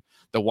division.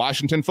 The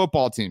Washington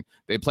football team,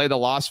 they play the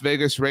Las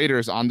Vegas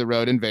Raiders on the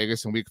road in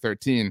Vegas in week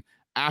 13.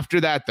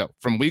 After that, though,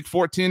 from week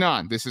 14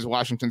 on, this is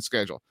Washington's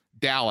schedule.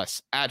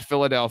 Dallas, at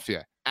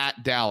Philadelphia,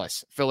 at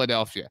Dallas,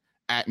 Philadelphia,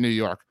 at New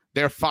York.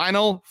 Their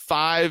final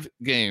 5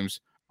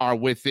 games are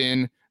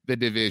within the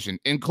division,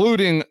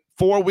 including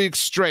 4 weeks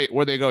straight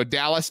where they go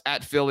Dallas,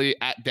 at Philly,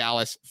 at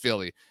Dallas,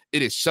 Philly.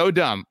 It is so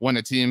dumb when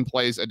a team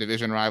plays a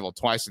division rival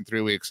twice in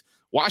 3 weeks.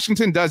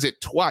 Washington does it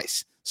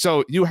twice.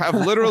 So you have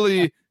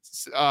literally,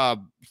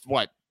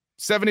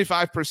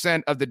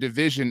 75% of the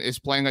division is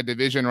playing a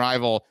division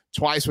rival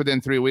twice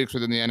within 3 weeks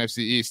within the NFC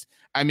East.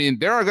 I mean,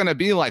 there are going to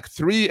be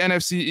 3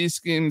 NFC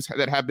East games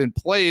that have been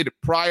played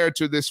prior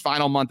to this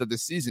final month of the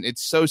season.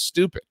 It's so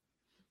stupid.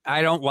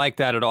 I don't like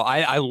that at all.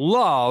 I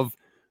love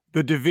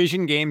the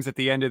division games at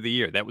the end of the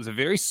year. That was a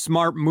very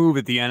smart move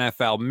that the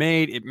NFL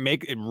made.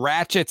 It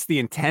ratchets the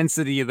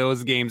intensity of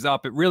those games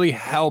up. It really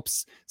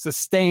helps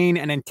sustain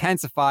and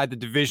intensify the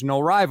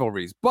divisional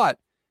rivalries. But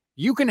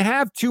you can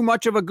have too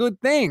much of a good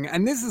thing,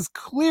 and this is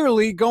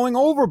clearly going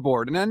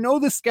overboard. And I know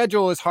the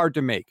schedule is hard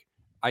to make.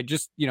 I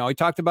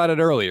talked about it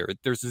earlier.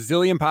 There's a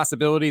zillion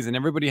possibilities, and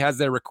everybody has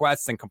their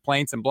requests and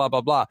complaints and blah,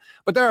 blah, blah.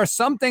 But there are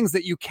some things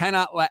that you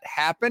cannot let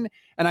happen,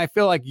 and I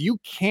feel like you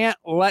can't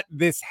let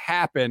this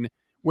happen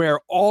where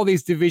all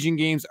these division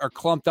games are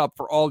clumped up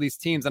for all these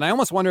teams. And I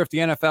almost wonder if the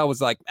NFL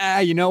was like,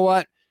 you know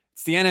what?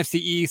 It's the NFC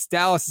East.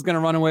 Dallas is going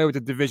to run away with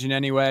the division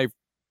anyway.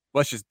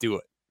 Let's just do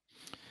it.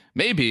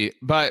 Maybe,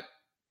 but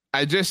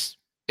I don't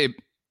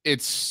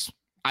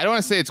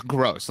want to say it's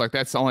gross.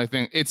 That's the only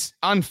thing. It's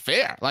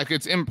unfair.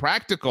 It's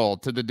impractical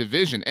to the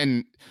division.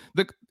 And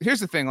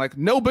here's the thing,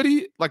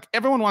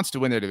 everyone wants to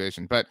win their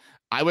division, but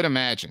I would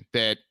imagine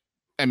that,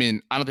 I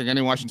don't think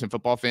any Washington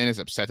football fan is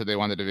upset that they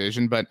won the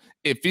division, but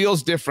it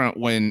feels different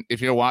if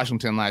you're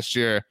Washington last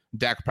year,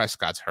 Dak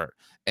Prescott's hurt.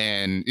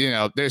 And,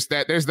 there's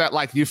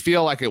that, you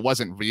feel like it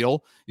wasn't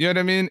real, you know what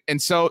I mean?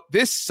 And so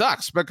this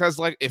sucks because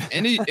if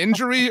any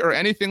injury or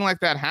anything like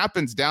that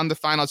happens down the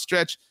final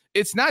stretch,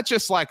 it's not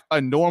just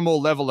a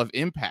normal level of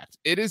impact.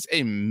 It is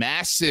a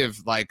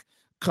massive,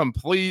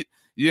 complete,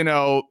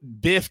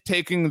 Biff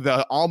taking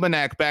the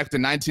almanac back to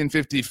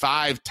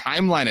 1955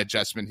 timeline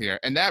adjustment here.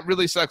 And that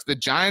really sucks. The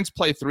Giants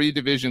play 3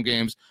 division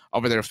games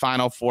over their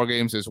final 4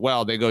 games as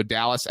well. They go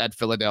Dallas, at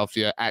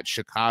Philadelphia, at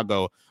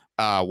Chicago,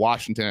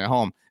 Washington at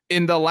home.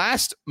 In the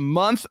last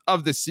month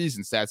of the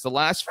season, Stats, the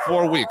last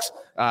 4 weeks,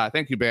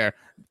 thank you, Bear,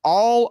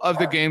 all of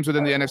the games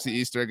within the NFC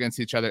East are against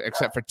each other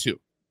except for 2.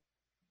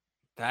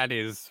 That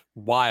is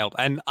wild.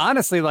 And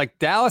honestly,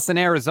 Dallas and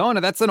Arizona,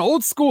 that's an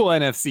old school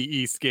NFC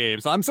East game.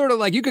 So I'm sort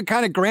of you could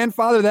kind of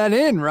grandfather that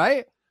in,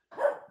 right?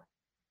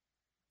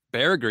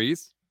 Bear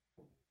agrees.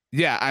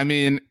 Yeah,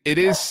 it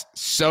is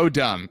so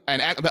dumb. And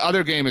the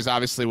other game is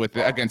obviously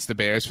against the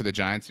Bears for the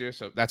Giants here,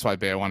 so that's why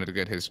Bear wanted to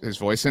get his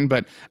voice in.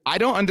 But I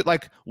don't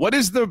what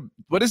is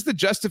the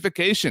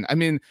justification?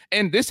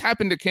 And this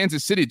happened to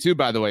Kansas City too,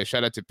 by the way.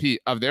 Shout out to Pete.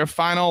 Of their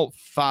final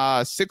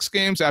 6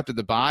 games after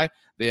the bye,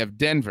 they have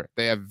Denver,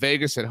 they have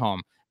Vegas at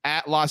home,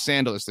 at Los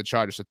Angeles, the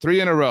Chargers, so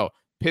 3 in a row.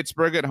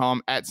 Pittsburgh at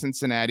home, at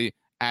Cincinnati,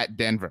 at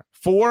Denver.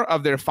 4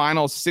 of their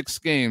final 6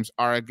 games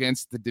are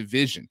against the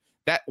division.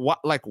 Why?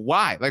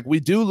 Like, we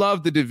do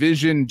love the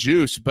division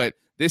juice, but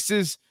this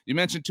is, you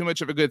mentioned too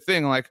much of a good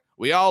thing. Like,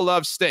 we all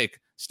love steak.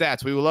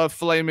 Stats. We love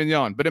filet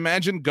mignon, but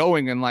imagine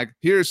going and like,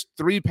 here's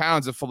 3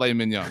 pounds of filet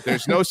mignon.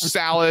 There's no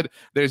salad.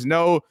 There's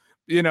no,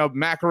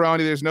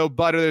 macaroni. There's no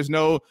butter. There's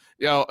no,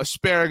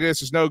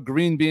 asparagus. There's no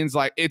green beans.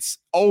 Like, it's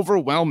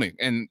overwhelming.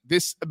 And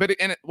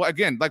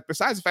again, like,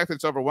 besides the fact that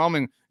it's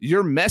overwhelming,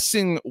 you're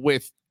messing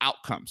with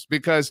outcomes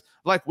because,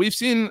 like, we've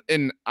seen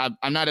I'm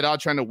not at all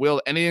trying to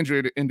will any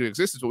injury into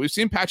existence, but we've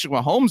seen Patrick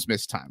Mahomes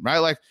miss time, right?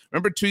 Like,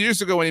 remember 2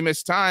 years ago when he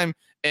missed time,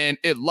 and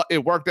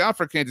it worked out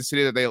for Kansas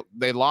City that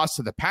they lost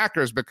to the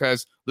Packers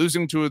because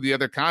losing to the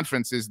other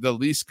conference is the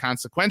least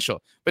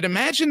consequential. But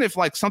imagine if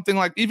like something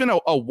like even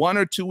a 1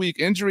 or 2 week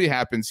injury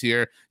happens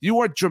here, you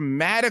are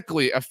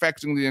dramatically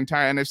affecting the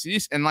entire NFC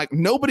East, and like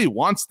nobody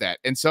wants that.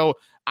 And so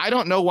I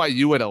don't know why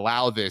you would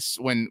allow this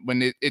when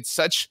it's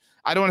such,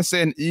 I don't want to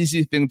say an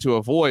easy thing to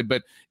avoid,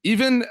 but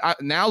even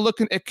now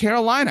looking at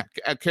Carolina.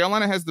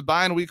 Carolina has the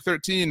bye in week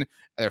 13,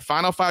 their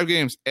final 5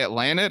 games,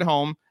 Atlanta at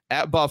home,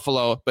 at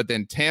Buffalo, but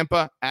then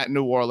Tampa, at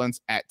New Orleans,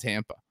 at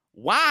Tampa.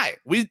 Why?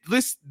 We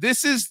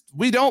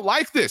don't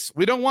like this.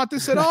 We don't want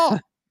this at all.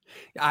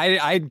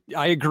 I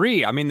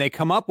agree. I mean, they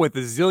come up with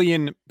a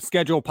zillion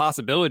schedule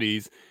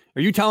possibilities.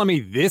 Are you telling me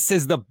this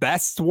is the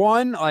best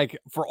one? Like,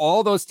 for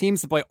all those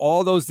teams to play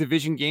all those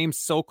division games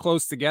so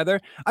close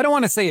together? I don't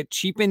want to say it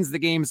cheapens the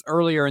games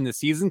earlier in the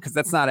season because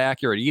that's not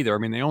accurate either. I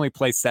mean, they only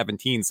play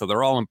 17, so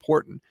they're all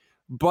important.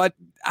 But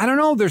I don't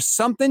know. There's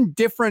something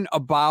different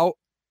about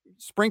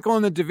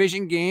sprinkling the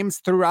division games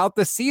throughout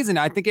the season.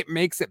 I think it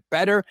makes it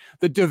better.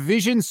 The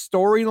division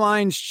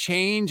storylines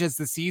change as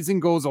the season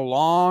goes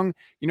along.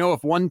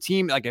 If one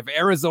team, like if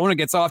Arizona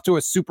gets off to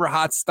a super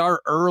hot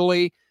start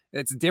early,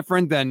 it's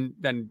different than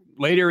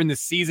later in the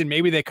season.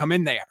 Maybe they come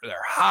in, they're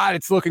hot,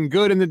 it's looking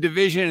good in the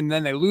division, and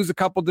then they lose a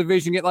couple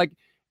division.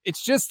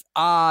 It's just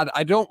odd.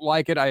 I don't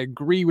like it. I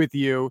agree with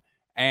you.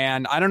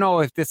 And I don't know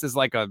if this is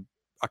like a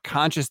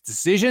conscious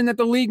decision that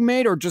the league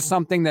made or just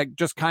something that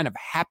just kind of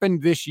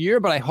happened this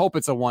year, but I hope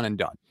it's a one and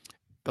done.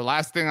 The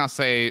last thing I'll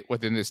say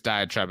within this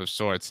diatribe of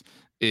sorts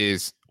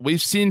is we've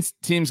seen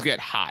teams get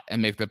hot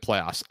and make the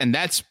playoffs, and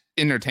that's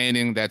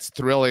entertaining. That's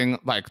thrilling,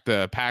 like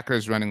the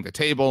Packers running the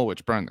table,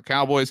 which burned the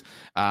Cowboys.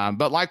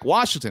 But like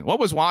Washington, what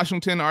was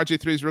Washington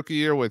RG3's rookie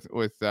year with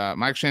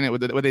Mike Shanahan?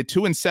 Were they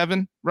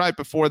 2-7 right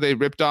before they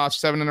ripped off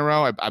 7 in a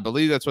row? I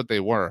believe that's what they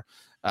were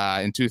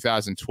in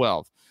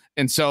 2012.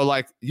 And so,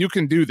 like, you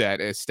can do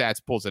that as Stats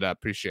pulls it up.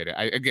 Appreciate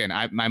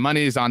it. My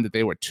money is on that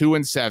they were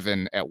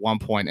 2-7 at one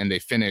point, and they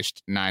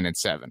finished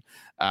 9-7.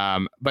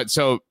 But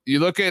so you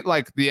look at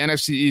like the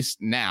NFC East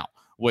now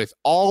with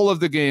all of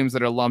the games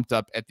that are lumped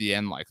up at the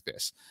end like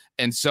this.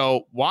 And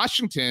so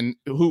Washington,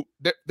 who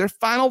their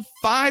final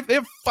 5, they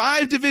have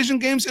 5 division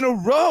games in a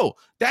row.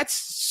 That's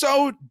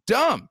so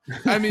dumb.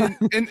 I mean,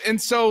 and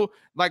so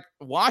like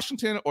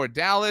Washington or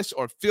Dallas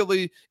or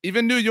Philly,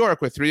 even New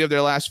York with 3 of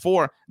their last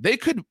 4, they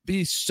could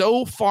be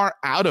so far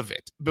out of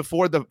it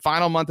before the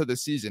final month of the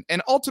season.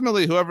 And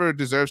ultimately, whoever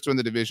deserves to win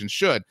the division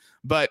should.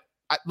 But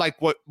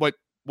like what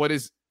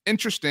is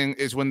interesting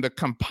is when the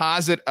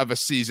composite of a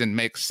season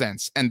makes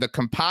sense, and the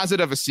composite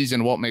of a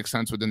season won't make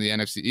sense within the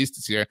NFC East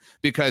this year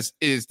because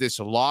it is this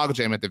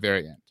logjam at the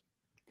very end.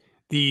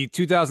 The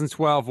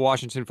 2012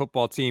 Washington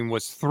football team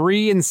was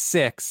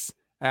 3-6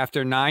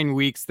 after 9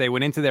 weeks. They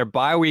went into their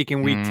bye week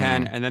in week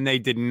 10, and then they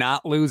did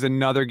not lose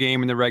another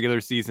game in the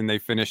regular season. They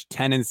finished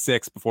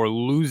 10-6 before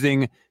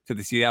losing to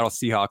the Seattle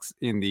Seahawks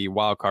in the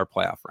wild card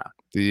playoff round.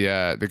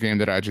 The game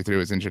that RG3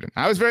 was injured in.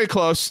 I was very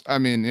close. I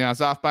mean, I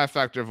was off by a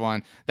factor of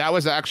 1. That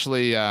was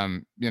actually,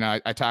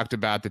 I talked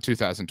about the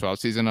 2012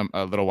 season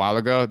a little while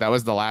ago. That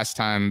was the last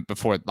time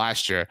before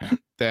last year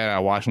that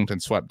Washington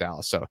swept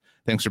Dallas. So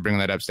thanks for bringing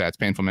that up, Stats.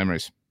 Painful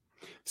memories.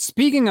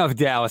 Speaking of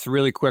Dallas,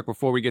 really quick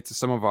before we get to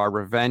some of our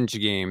revenge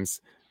games,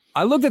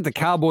 I looked at the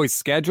Cowboys'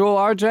 schedule,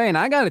 RJ, and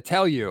I got to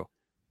tell you,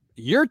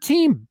 your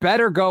team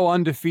better go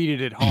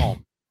undefeated at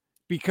home.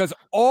 Because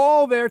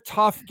all their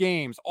tough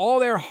games, all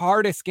their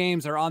hardest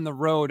games are on the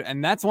road.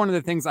 And that's one of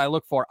the things I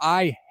look for.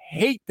 I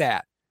hate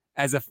that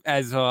as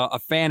a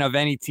fan of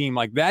any team.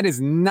 Like, that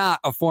is not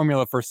a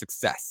formula for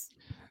success.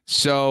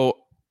 So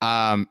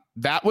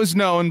that was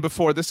known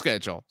before the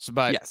schedule.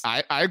 But yes.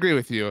 I agree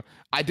with you.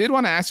 I did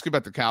want to ask you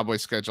about the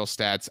Cowboys schedule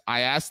stats.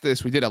 I asked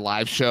this. We did a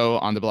live show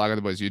on the Blog of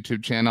the Boys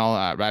YouTube channel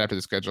right after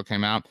the schedule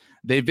came out.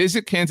 They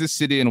visit Kansas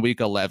City in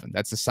week 11.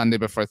 That's the Sunday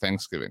before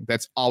Thanksgiving.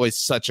 That's always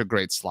such a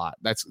great slot.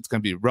 It's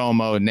going to be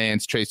Romo,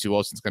 Nance, Tracy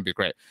Wilson. It's going to be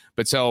great.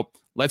 But so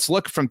let's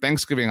look from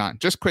Thanksgiving on,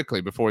 just quickly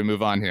before we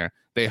move on here.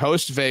 They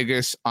host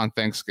Vegas on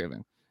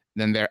Thanksgiving.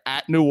 Then they're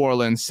at New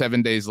Orleans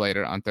 7 days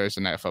later on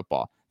Thursday Night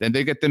Football. Then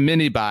they get the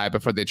mini bye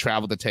before they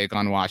travel to take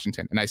on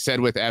Washington. And I said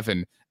with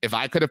Evan, if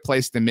I could have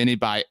placed the mini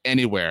bye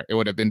anywhere, it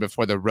would have been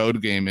before the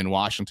road game in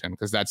Washington,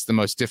 because that's the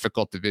most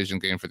difficult division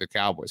game for the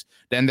Cowboys.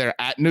 Then they're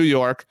at New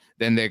York.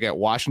 Then they get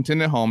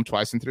Washington at home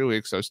twice in 3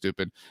 weeks. So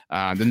stupid.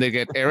 Then they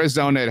get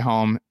Arizona at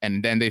home,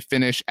 and then they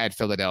finish at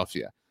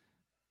Philadelphia.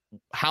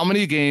 how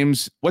many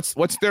games,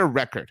 what's their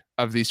record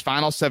of these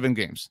final 7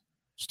 games,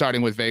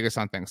 starting with Vegas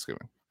on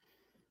Thanksgiving?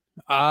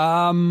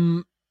 I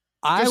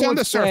Just would on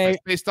the surface,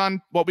 say, based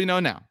on what we know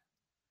now.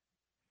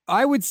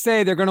 I would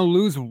say they're going to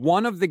lose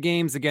one of the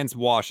games against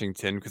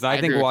Washington because I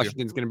think agree with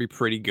Washington's going to be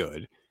pretty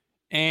good.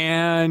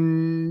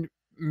 And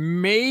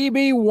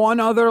maybe one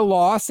other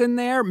loss in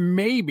there,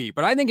 maybe.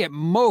 But I think at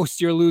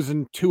most you're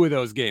losing 2 of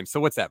those games. So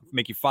what's that?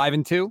 Make you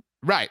 5-2?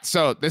 Right.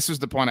 So this was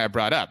the point I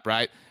brought up,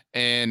 right?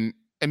 And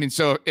I mean,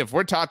 so if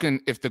we're talking,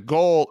 if the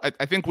goal,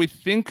 I think we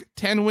think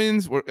 10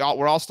 wins, we're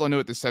all still new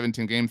at the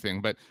 17-game thing,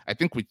 but I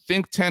think we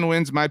think 10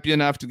 wins might be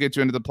enough to get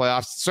you into the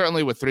playoffs,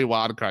 certainly with 3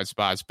 wildcard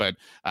spots, but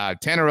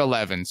 10 or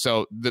 11.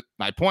 So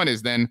my point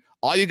is then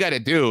all you got to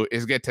do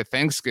is get to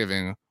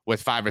Thanksgiving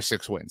with 5 or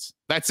 6 wins.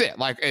 That's it.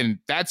 And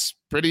that's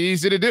pretty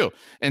easy to do.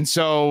 And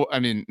so, I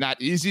mean,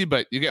 not easy,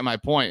 but you get my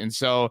point. And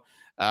so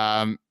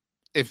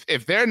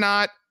if they're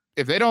not,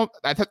 if they don't,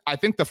 I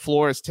think the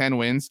floor is 10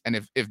 wins.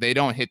 And if they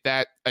don't hit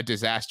that, a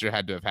disaster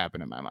had to have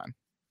happened in my mind.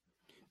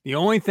 The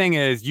only thing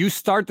is you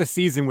start the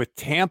season with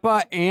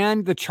Tampa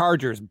and the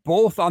Chargers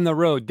both on the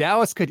road.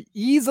 Dallas could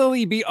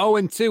easily be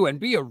 0-2 and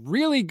be a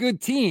really good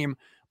team.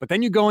 But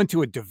then you go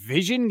into a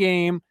division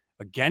game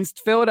against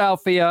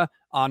Philadelphia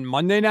on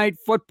Monday Night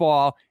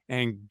Football.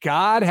 And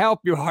God help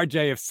you,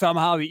 RJ, if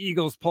somehow the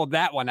Eagles pulled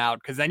that one out,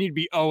 because then you'd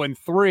be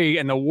 0-3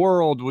 and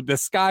the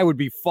sky would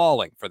be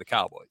falling for the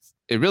Cowboys.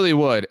 It really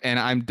would. And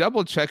I'm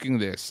double checking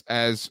this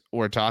as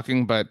we're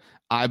talking, but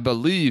I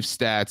believe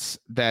stats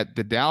that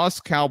the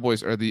Dallas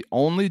Cowboys are the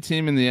only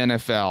team in the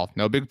NFL,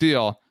 no big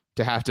deal,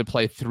 to have to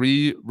play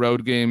 3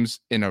 road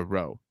games in a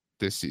row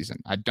this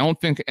season. I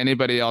don't think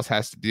anybody else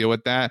has to deal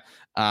with that.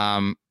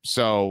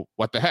 So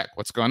what the heck?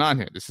 What's going on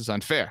here? This is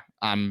unfair.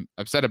 I'm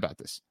upset about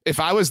this. If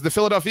I was the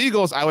Philadelphia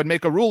Eagles, I would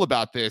make a rule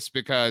about this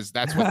because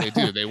that's what they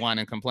do. They whine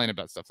and complain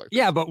about stuff like that.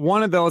 Yeah, but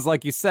one of those,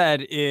 like you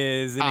said,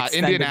 is an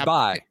extended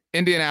bye.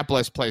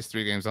 Indianapolis plays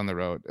 3 games on the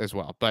road as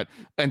well.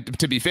 And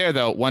to be fair,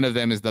 though, one of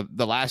them is the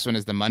last one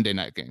is the Monday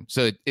night game.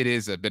 So it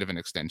is a bit of an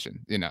extension,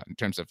 in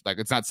terms of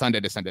it's not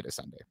Sunday to Sunday to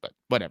Sunday, but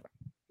whatever.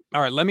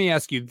 All right, let me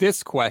ask you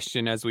this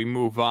question as we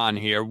move on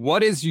here.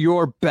 What is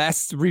your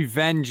best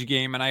revenge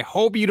game? And I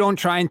hope you don't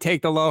try and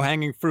take the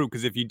low-hanging fruit,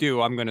 because if you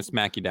do, I'm going to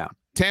smack you down.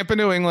 Tampa,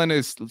 New England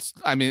is,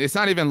 I mean, it's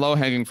not even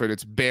low-hanging fruit.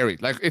 It's buried.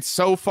 It's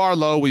so far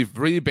low, we've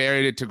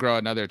reburied it to grow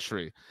another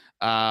tree.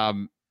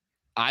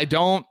 I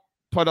don't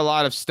put a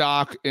lot of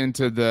stock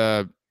into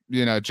the,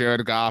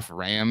 Jared Goff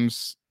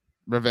Rams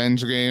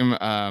revenge game.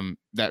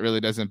 That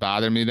really doesn't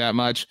bother me that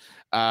much.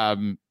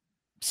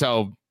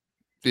 So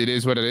it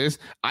is what it is.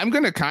 I'm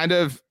going to kind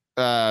of,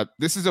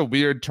 this is a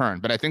weird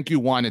turn, but I think you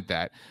wanted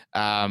that.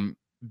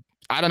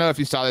 I don't know if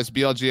you saw this.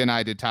 BLG and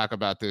I did talk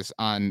about this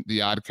on the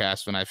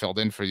Oddcast when I filled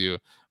in for you,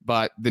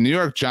 but the New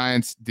York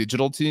Giants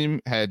digital team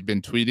had been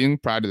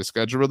tweeting prior to the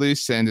schedule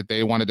release saying that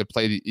they wanted to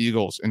play the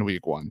Eagles in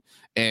week 1.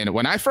 And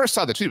when I first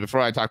saw the tweet before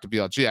I talked to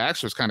BLG, I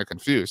actually was kind of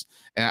confused.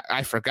 And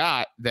I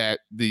forgot that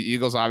the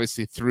Eagles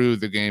obviously threw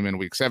the game in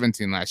week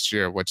 17 last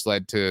year, which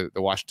led to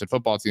the Washington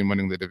football team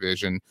winning the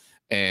division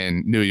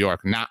and New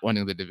York not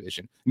winning the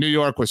division. New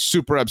York was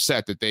super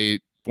upset that they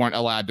weren't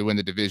allowed to win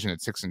the division at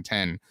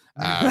 6-10.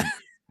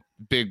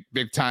 Big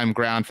time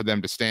ground for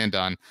them to stand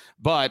on.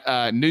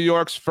 But New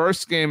York's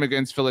first game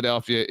against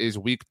Philadelphia is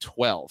week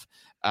 12.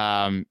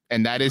 And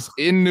that is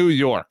in New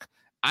York.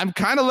 I'm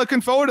kind of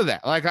looking forward to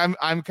that.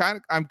 I'm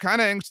kind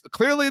of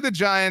clearly the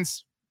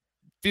Giants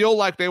feel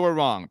like they were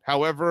wronged.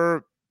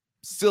 However,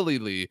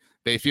 sillily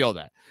they feel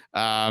that.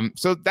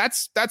 So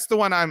that's the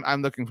one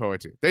I'm looking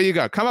forward to. There you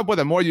go. Come up with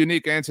a more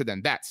unique answer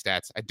than that,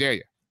 Stats. I dare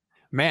you.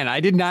 Man, I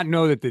did not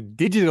know that the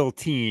digital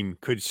team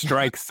could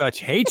strike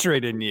such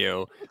hatred in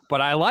you, but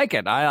I like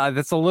it.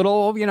 That's a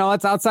little,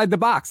 it's outside the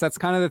box. That's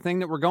kind of the thing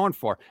that we're going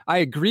for. I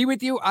agree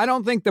with you. I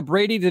don't think the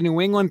Brady to New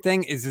England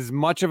thing is as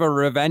much of a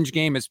revenge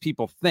game as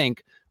people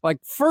think.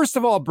 First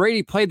of all,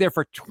 Brady played there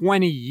for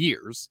 20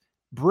 years.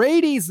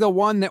 Brady's the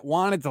one that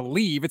wanted to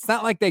leave. It's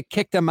not like they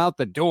kicked him out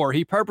the door.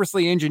 He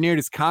purposely engineered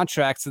his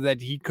contract so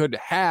that he could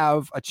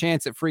have a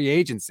chance at free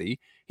agency.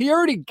 He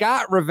already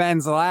got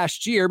revenge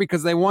last year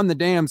because they won the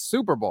damn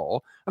Super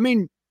Bowl. I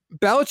mean,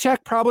 Belichick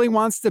probably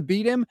wants to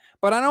beat him,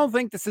 but I don't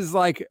think this is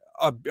like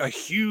a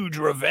huge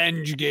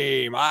revenge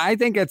game. I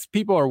think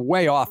people are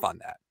way off on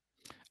that.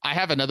 I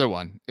have another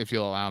one, if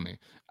you'll allow me.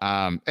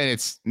 And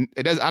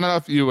it does. I don't know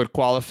if you would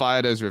qualify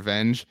it as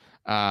revenge.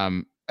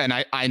 And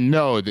I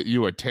know that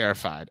you are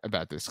terrified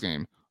about this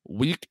game.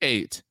 Week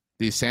 8,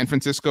 the San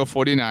Francisco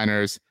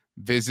 49ers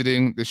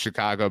visiting the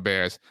Chicago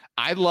Bears.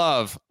 I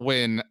love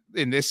when,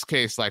 in this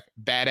case,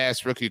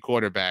 badass rookie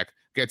quarterback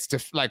gets to,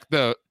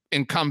 the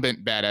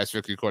incumbent badass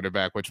rookie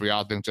quarterback, which we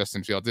all think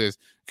Justin Fields is,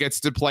 gets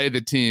to play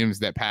the teams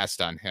that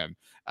passed on him.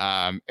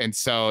 And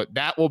so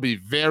that will be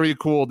very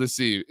cool to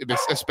see,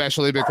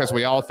 especially because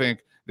we all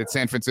think that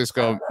San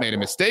Francisco made a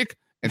mistake.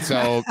 And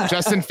so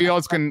Justin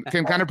Fields can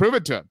kind of prove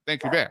it to him.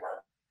 Thank you, Bear.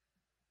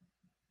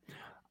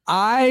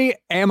 I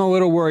am a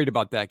little worried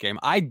about that game.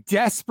 I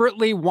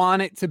desperately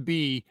want it to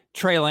be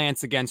Trey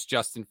Lance against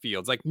Justin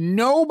Fields. Like,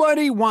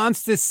 nobody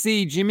wants to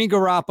see Jimmy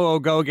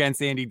Garoppolo go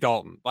against Andy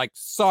Dalton. Like,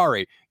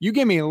 sorry. You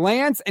give me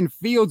Lance and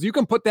Fields, you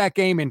can put that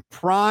game in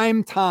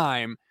prime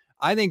time.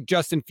 I think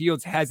Justin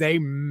Fields has a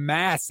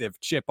massive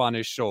chip on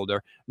his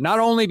shoulder, not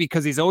only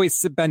because he's always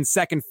been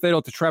second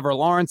fiddle to Trevor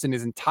Lawrence in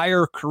his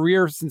entire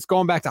career since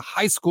going back to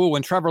high school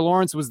when Trevor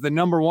Lawrence was the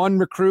 #1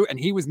 recruit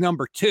and he was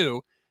 #2.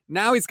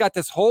 Now he's got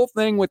this whole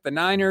thing with the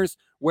Niners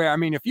where, I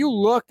mean, if you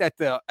looked at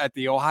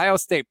the Ohio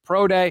State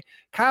Pro Day,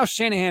 Kyle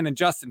Shanahan and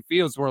Justin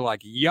Fields were like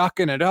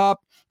yucking it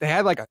up. They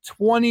had like a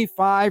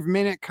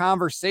 25-minute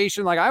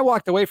conversation. Like, I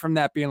walked away from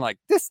that being like,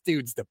 this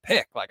dude's the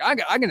pick. Like, I'm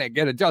going to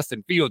get a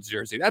Justin Fields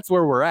jersey. That's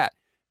where we're at.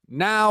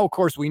 Now, of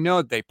course, we know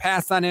that they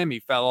passed on him.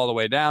 He fell all the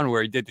way down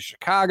where he did to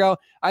Chicago.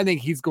 I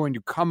think he's going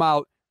to come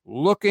out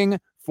looking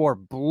for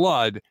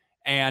blood.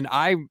 And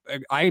I'm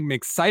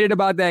excited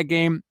about that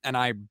game. And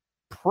I'm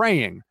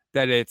praying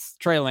that it's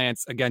Trey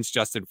Lance against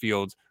Justin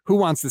Fields. Who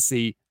wants to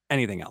see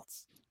anything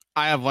else?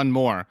 I have one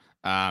more.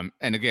 And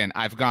again,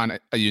 I've gone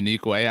a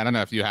unique way. I don't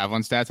know if you have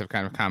one, Stats. I've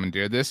kind of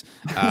commandeered this.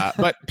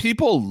 But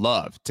people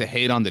love to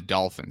hate on the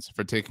Dolphins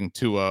for taking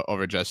Tua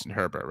over Justin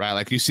Herbert, right?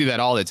 Like, you see that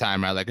all the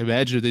time, right? Like,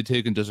 imagine if they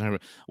taken Justin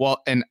Herbert.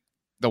 Well, and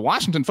the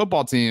Washington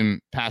football team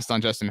passed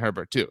on Justin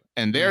Herbert too.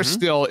 And they're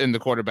still in the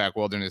quarterback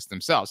wilderness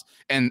themselves.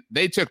 And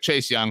they took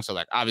Chase Young. So,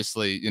 like,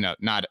 obviously,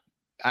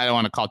 I don't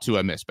want to call Tua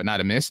a miss, but not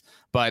a miss.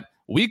 But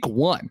week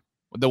 1,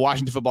 the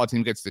Washington football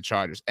team gets the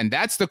Chargers. And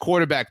that's the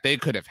quarterback they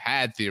could have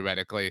had,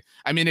 theoretically.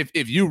 I mean, if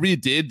you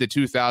redid the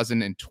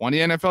 2020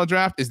 NFL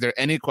draft, is there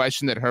any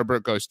question that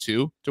Herbert goes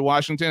 2 to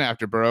Washington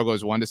after Burrow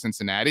goes 1 to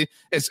Cincinnati?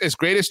 As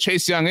great as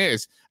Chase Young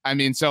is, I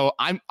mean, so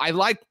I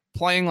like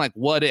playing like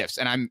what ifs,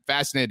 and I'm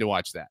fascinated to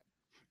watch that.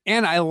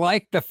 And I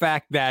like the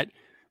fact that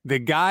the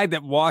guy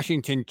that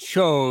Washington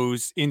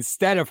chose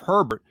instead of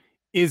Herbert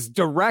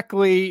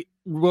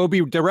will be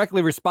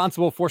directly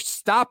responsible for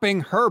stopping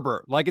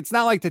Herbert. Like, it's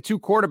not like the two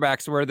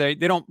quarterbacks where they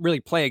don't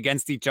really play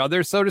against each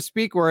other, so to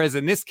speak. Whereas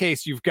in this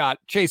case, you've got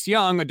Chase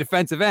Young, a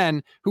defensive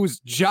end, whose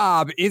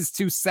job is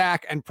to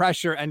sack and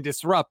pressure and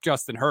disrupt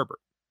Justin Herbert.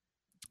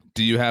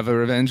 Do you have a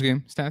revenge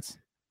game, Stats?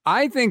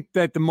 I think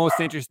that the most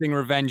interesting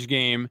revenge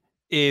game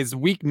is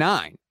week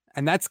 9.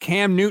 And that's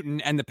Cam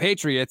Newton and the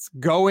Patriots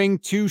going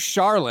to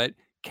Charlotte,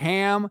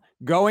 Cam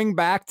going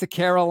back to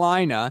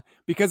Carolina,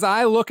 because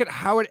I look at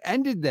how it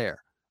ended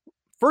there.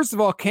 First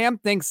of all, Cam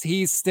thinks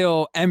he's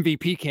still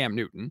MVP Cam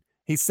Newton.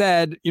 He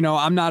said,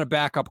 I'm not a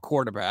backup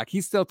quarterback. He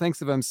still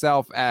thinks of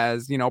himself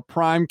as,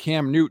 prime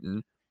Cam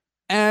Newton.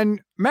 And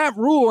Matt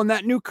Rule and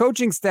that new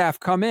coaching staff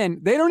come in.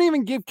 They don't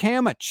even give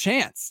Cam a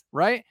chance,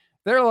 right?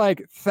 They're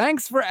like,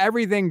 thanks for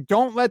everything.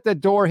 Don't let the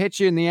door hit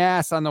you in the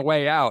ass on the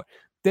way out.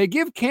 They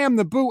give Cam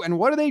the boot. And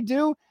what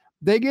do?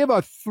 They give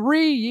a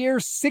 3-year,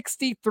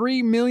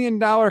 $63 million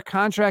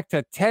contract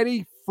to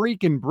Teddy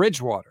freaking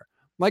Bridgewater.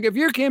 Like, if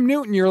you're Cam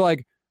Newton, you're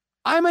like,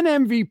 I'm an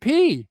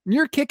MVP.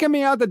 You're kicking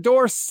me out the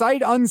door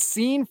sight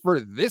unseen for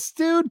this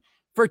dude?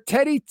 For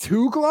Teddy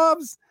Two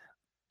Gloves?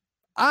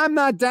 I'm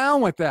not down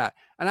with that.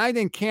 And I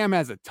think Cam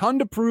has a ton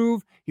to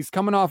prove. He's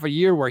coming off a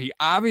year where he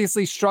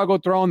obviously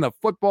struggled throwing the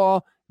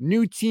football.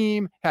 New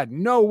team, had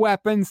no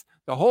weapons.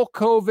 The whole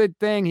COVID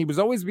thing, he was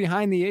always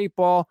behind the 8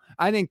 ball.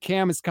 I think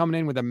Cam is coming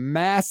in with a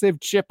massive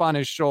chip on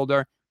his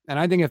shoulder. And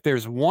I think if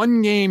there's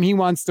one game he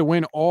wants to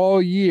win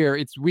all year,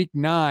 it's week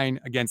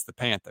 9 against the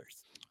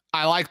Panthers.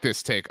 I like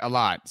this take a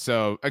lot.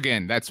 So,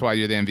 again, that's why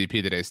you're the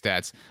MVP today,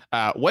 Stats.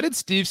 What did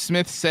Steve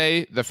Smith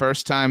say the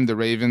first time the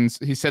Ravens,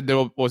 he said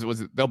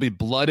there'll be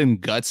blood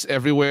and guts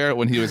everywhere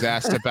when he was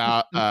asked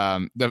about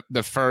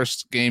the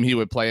first game he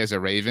would play as a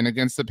Raven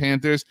against the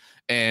Panthers.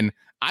 And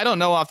I don't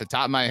know off the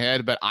top of my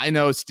head, but I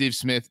know Steve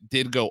Smith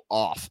did go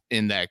off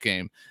in that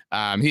game.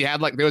 He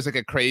had there was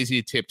a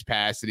crazy tipped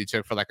pass that he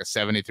took for a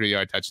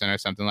 73-yard touchdown or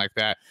something like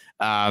that.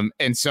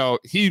 And so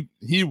he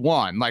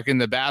won in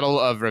the battle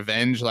of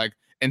revenge.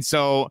 And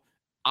so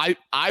I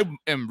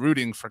am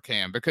rooting for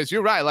Cam because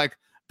you're right.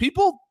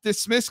 People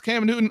dismiss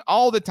Cam Newton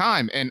all the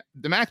time. And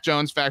the Mac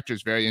Jones factor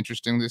is very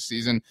interesting this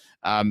season.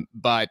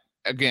 But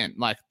again,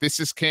 this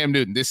is Cam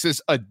Newton. This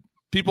is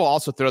people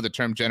also throw the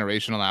term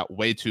generational out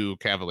way too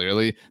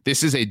cavalierly.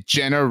 This is a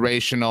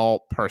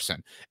generational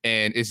person.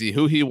 And is he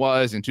who he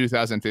was in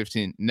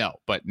 2015? No,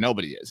 but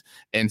nobody is.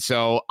 And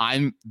so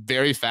I'm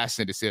very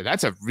fascinated to see that.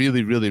 That's a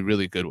really, really,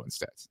 really good one,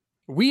 Stats.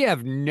 We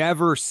have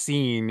never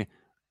seen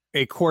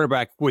a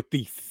quarterback with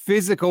the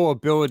physical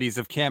abilities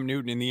of Cam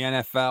Newton in the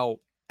NFL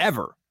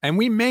ever. And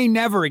we may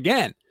never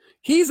again.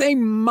 He's a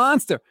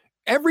monster.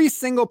 Every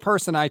single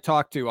person I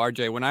talked to,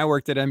 RJ, when I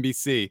worked at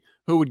NBC,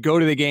 who would go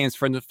to the games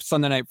for the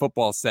Sunday Night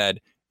Football said,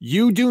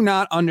 you do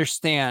not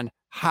understand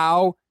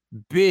how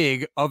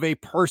big of a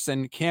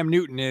person Cam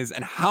Newton is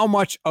and how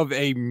much of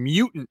a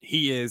mutant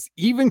he is,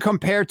 even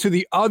compared to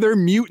the other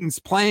mutants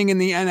playing in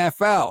the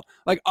NFL.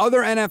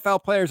 Other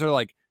NFL players are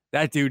like,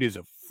 that dude is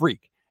a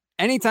freak.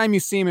 Anytime you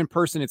see him in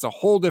person, it's a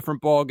whole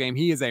different ball game.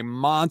 He is a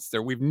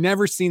monster. We've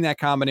never seen that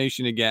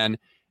combination again.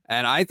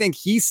 And I think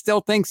he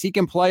still thinks he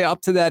can play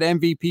up to that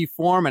MVP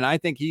form. And I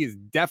think he is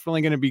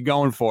definitely going to be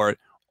going for it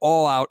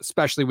all out,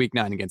 especially week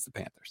 9 against the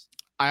Panthers.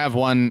 I have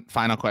one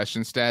final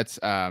question, Stats.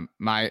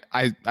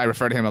 I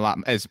refer to him a lot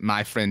as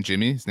my friend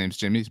Jimmy. His name's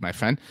Jimmy. He's my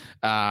friend.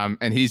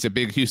 And he's a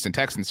big Houston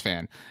Texans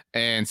fan.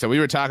 And so we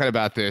were talking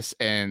about this,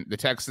 and the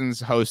Texans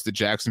host the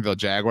Jacksonville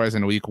Jaguars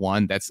in week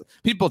 1. That's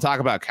people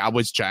talk about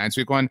Cowboys Giants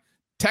week 1.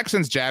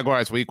 Texans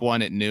Jaguars week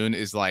 1 at noon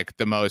is like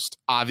the most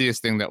obvious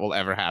thing that will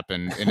ever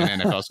happen in an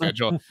NFL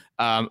schedule.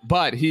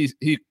 But he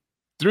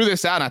threw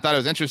this out, and I thought it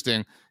was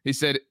interesting. He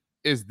said,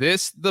 is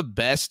this the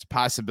best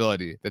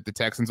possibility that the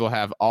Texans will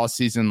have all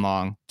season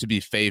long to be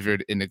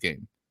favored in the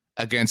game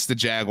against the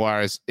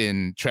Jaguars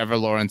in Trevor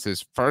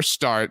Lawrence's first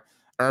start,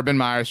 Urban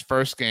Meyer's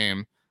first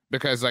game?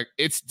 Because like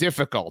it's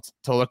difficult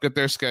to look at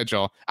their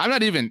schedule. I'm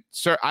not even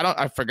sure.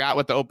 I forgot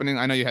what the opening.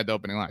 I know you had the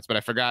opening lines, but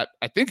I forgot.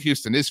 I think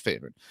Houston is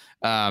favored.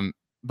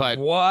 But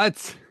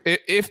what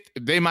if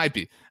they might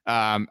be?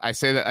 I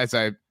say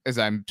that as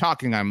I'm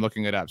talking, I'm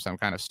looking it up. So I'm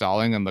kind of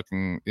stalling and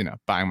looking,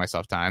 buying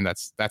myself time.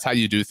 That's how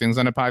you do things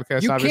on a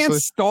podcast. You obviously.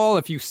 Can't stall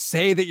if you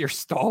say that you're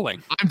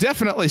stalling. I'm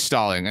definitely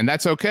stalling, and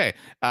that's okay.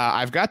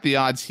 I've got the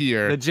odds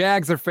here. The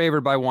Jags are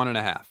favored by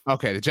 1.5.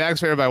 Okay, the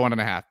Jags favored by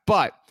 1.5,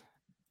 but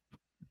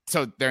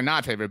so they're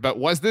not favored. But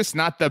was this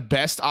not the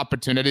best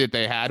opportunity that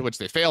they had, which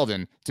they failed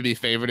in, to be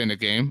favored in a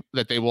game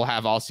that they will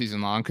have all season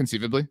long,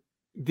 conceivably?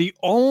 The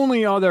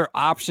only other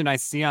option I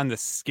see on the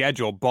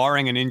schedule,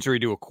 barring an injury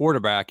to a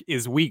quarterback,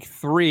 is week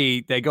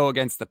 3. They go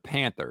against the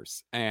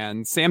Panthers,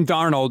 and Sam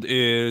Darnold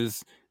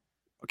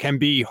can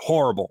be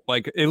horrible.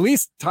 Like at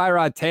least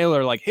Tyrod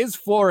Taylor, like his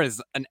floor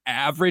is an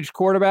average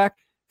quarterback.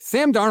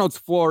 Sam Darnold's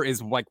floor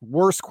is like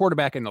worst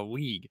quarterback in the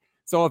league.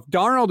 So if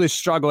Darnold is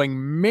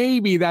struggling,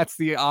 maybe that's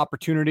the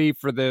opportunity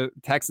for the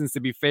Texans to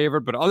be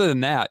favored. But other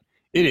than that,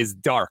 it is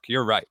dark.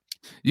 You're right.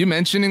 You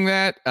mentioning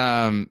that,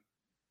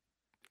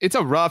 it's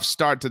a rough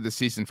start to the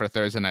season for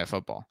Thursday Night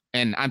Football.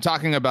 And I'm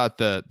talking about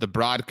the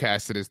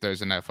broadcast that is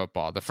Thursday Night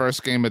Football. The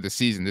first game of the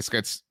season, this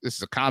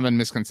is a common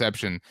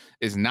misconception,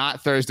 is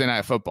not Thursday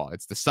Night Football.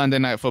 It's the Sunday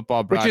Night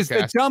Football broadcast. Which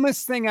is the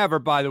dumbest thing ever,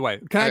 by the way.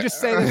 Can I just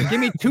say this? Give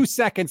me 2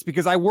 seconds,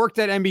 because I worked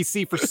at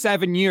NBC for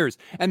 7 years,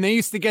 and they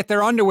used to get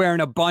their underwear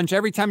in a bunch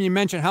every time you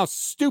mentioned how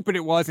stupid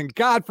it was, and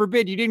God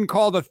forbid you didn't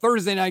call the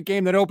Thursday night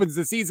game that opens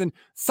the season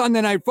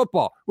Sunday Night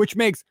Football, which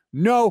makes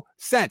no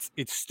sense.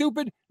 It's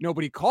stupid.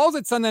 Nobody calls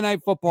it Sunday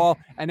Night Football,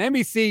 and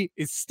NBC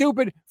is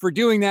stupid for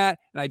doing that.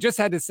 And I just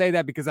had to say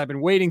that because I've been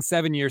waiting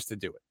 7 years to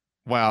do it.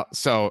 Well,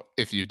 so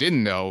if you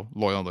didn't know,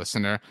 loyal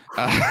listener,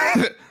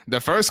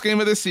 the first game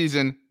of the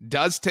season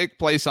does take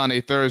place on a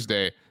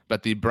Thursday,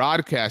 but the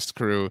broadcast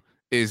crew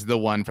is the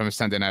one from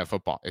Sunday Night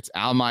Football. It's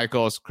Al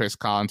Michaels, Chris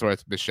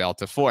Collinsworth, Michelle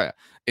Tafoya.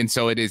 And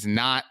so it is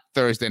not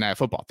Thursday Night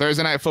Football.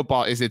 Thursday Night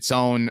Football is its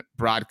own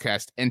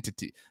broadcast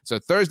entity. So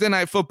Thursday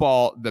Night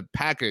Football, the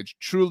package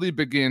truly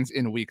begins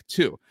in week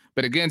 2.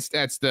 But against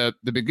that's the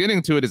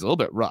beginning to it is a little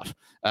bit rough.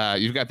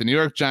 You've got the New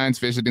York Giants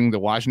visiting the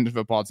Washington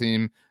football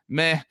team.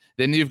 Meh.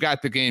 Then you've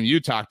got the game you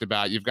talked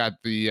about. You've got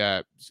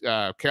the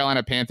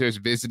Carolina Panthers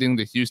visiting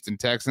the Houston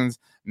Texans.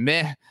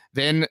 Meh.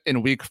 Then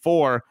in week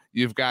 4,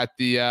 you've got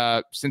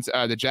the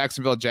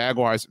Jacksonville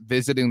Jaguars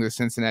visiting the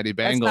Cincinnati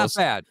Bengals. That's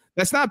not bad.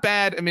 That's not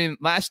bad. I mean,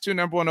 last 2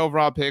 number 1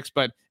 overall picks,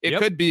 but it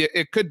could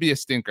be a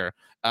stinker.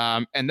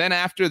 And then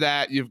after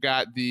that, you've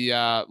got the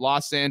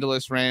Los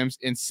Angeles Rams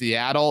in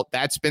Seattle.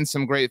 That's been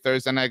some great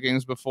Thursday night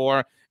games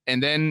before.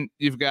 And then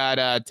you've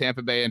got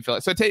Tampa Bay and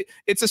Philly. So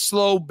it's a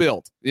slow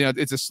build.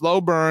 It's a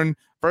slow burn.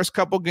 First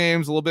couple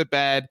games, a little bit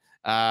bad.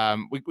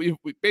 We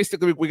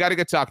basically got to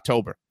get to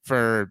October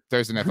for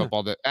Thursday Night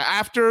Football.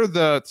 After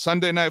the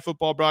Sunday Night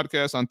Football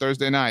broadcast on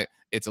Thursday night,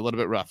 it's a little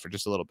bit rough for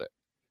just a little bit.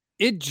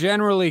 It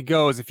generally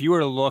goes, if you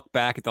were to look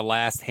back at the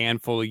last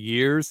handful of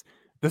years,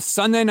 the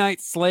Sunday night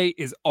slate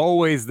is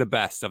always the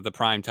best of the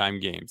primetime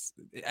games.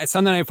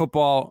 Sunday Night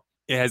Football,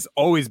 it has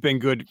always been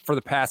good for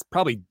the past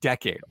probably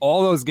decade.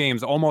 All those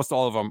games, almost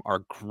all of them are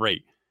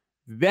great.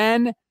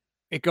 Then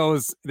it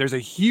goes, there's a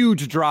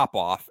huge drop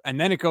off, and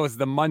then it goes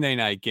the Monday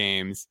night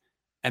games,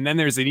 and then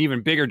there's an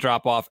even bigger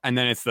drop off, and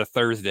then it's the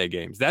Thursday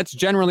games. That's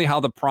generally how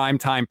the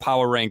primetime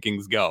power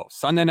rankings go.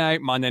 Sunday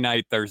night, Monday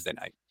night, Thursday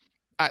night.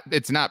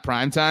 It's not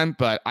prime time,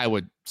 but I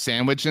would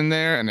sandwich in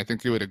there, and I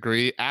think you would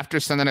agree.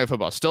 After Sunday Night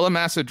Football, still a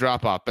massive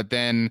drop off, but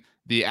then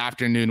the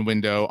afternoon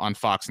window on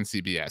Fox and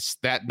CBS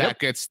that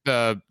gets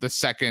the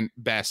second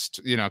best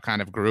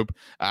kind of group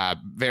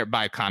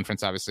by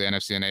conference, obviously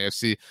NFC and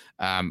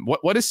AFC.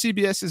 What is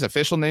CBS's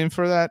official name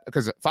for that?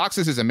 Because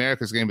Fox's is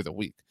America's Game of the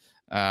Week.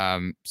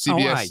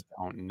 CBS. I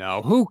don't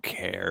know. Who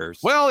cares?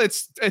 Well,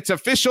 it's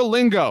official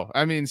lingo.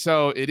 I mean,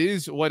 so it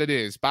is what it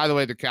is. By the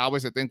way, the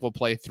Cowboys, I think, will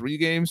play 3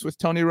 games with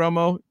Tony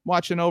Romo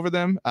watching over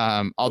them.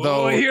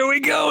 Although here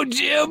we go,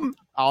 Jim.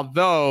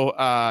 Although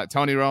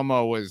Tony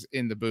Romo was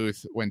in the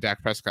booth when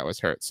Dak Prescott was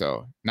hurt,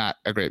 so not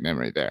a great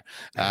memory there.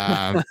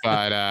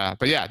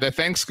 But yeah, the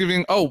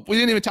Thanksgiving. Oh, we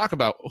didn't even talk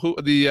about who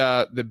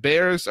the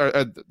Bears are.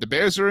 The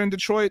Bears are in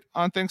Detroit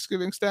on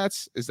Thanksgiving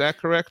stats. Is that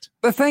correct?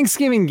 The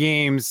Thanksgiving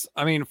games.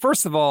 I mean,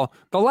 first of all,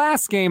 the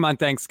last game on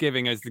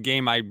Thanksgiving is the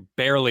game I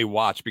barely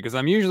watch because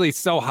I'm usually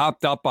so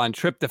hopped up on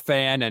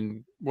tryptophan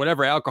and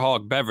whatever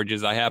alcoholic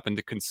beverages I happen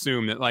to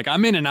consume that like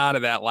I'm in and out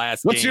of that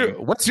last game.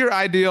 What's your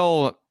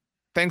ideal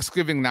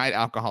Thanksgiving night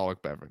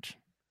alcoholic beverage?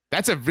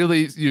 That's a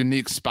really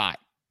unique spot.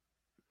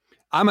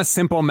 I'm a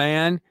simple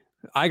man.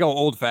 I go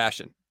old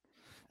fashioned.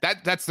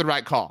 That's the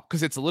right call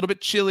because it's a little bit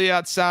chilly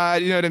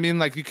outside. You know what I mean?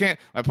 Like you can't.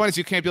 My point is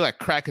you can't be like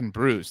cracking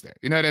brews there.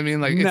 You know what I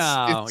mean? Like it's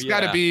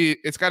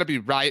got to be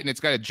right and it's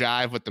got to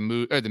jive with the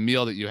mood or the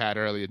meal that you had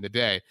early in the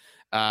day.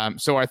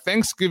 So our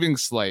Thanksgiving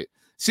slate.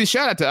 See,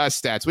 shout out to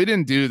us stats. We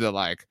didn't do the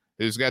like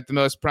who's got the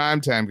most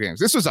primetime games.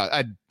 This was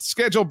a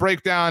schedule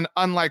breakdown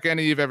unlike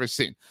any you've ever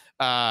seen.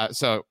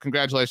 So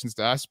congratulations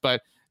to us.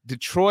 But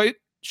Detroit,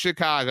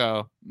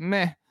 Chicago,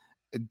 meh.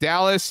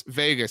 Dallas,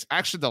 Vegas.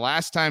 Actually, the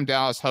last time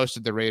Dallas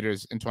hosted the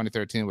Raiders in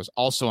 2013 was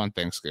also on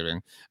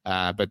Thanksgiving.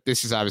 But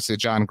this is obviously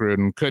John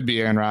Gruden. Could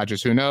be Aaron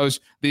Rodgers. Who knows?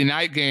 The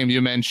night game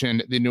you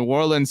mentioned, the New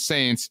Orleans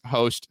Saints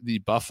host the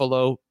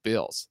Buffalo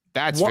Bills.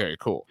 That's very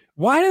cool.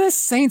 Why do the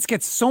Saints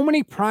get so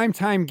many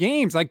primetime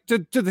games? Like, do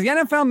the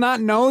NFL not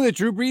know that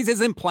Drew Brees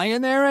isn't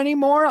playing there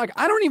anymore? Like,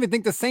 I don't even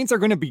think the Saints are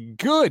going to be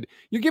good.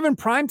 You're giving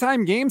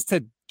primetime games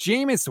to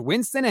Jameis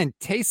Winston and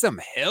Taysom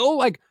Hill?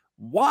 Like,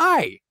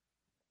 why?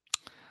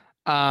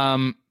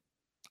 I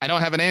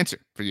don't have an answer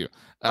for you.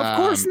 Of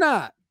course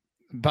not.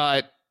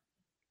 But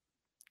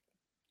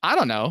I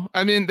don't know.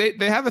 I mean, they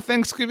have a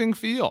Thanksgiving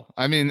feel.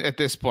 I mean, at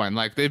this point,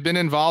 like they've been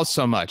involved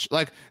so much.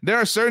 Like there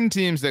are certain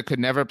teams that could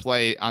never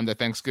play on the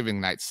Thanksgiving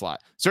night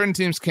slot. Certain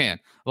teams can.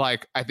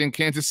 Like I think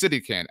Kansas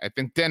City can. I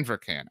think Denver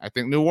can. I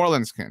think New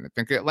Orleans can. I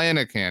think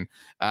Atlanta can.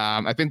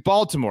 I think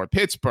Baltimore,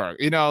 Pittsburgh.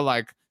 You know,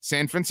 like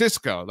San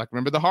Francisco. Like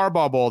remember the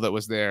Harbaugh Bowl that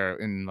was there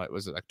in like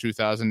was it like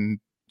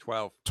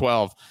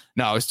 2012?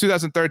 No, it was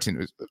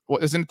 2013.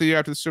 Isn't it the year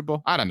after the Super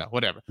Bowl? I don't know.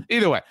 Whatever.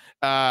 Either way,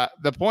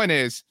 the point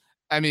is,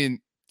 I mean.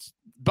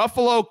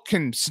 Buffalo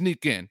can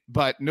sneak in,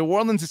 but New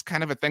Orleans is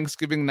kind of a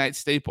Thanksgiving night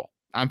staple.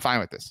 I'm fine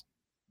with this.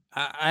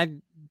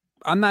 I'm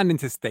not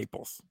into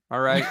staples.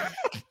 All right.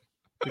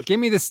 Give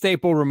me the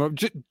staple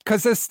remote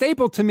because the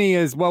staple to me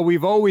is, well,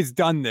 we've always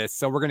done this,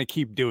 so we're going to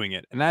keep doing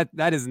it. And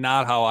that is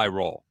not how I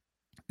roll.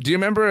 Do you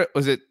remember,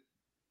 was it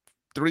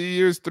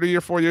 3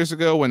 or 4 years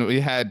ago when we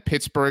had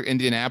Pittsburgh,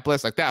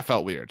 Indianapolis? Like that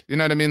felt weird. You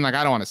know what I mean? Like,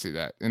 I don't want to see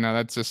that. You know,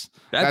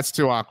 that's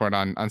too awkward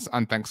on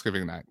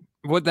Thanksgiving night.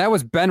 What that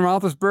was Ben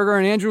Roethlisberger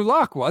and Andrew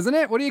Luck, wasn't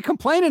it? What are you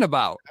complaining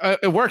about?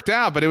 It worked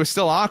out, but it was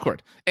still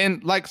awkward.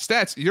 And like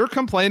Stats, you're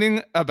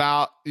complaining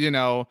about, you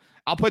know,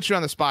 I'll put you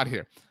on the spot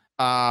here.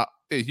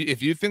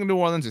 If you think New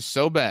Orleans is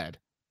so bad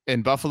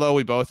and Buffalo,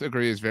 we both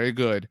agree is very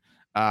good.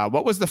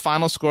 What was the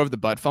final score of the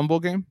butt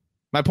fumble game?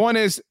 My point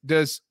is,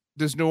 does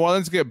New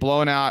Orleans get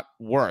blown out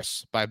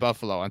worse by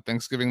Buffalo on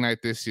Thanksgiving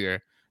night this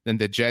year than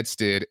the Jets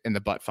did in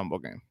the butt fumble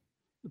game?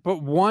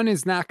 But one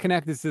is not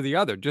connected to the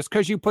other. Just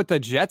because you put the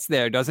Jets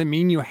there doesn't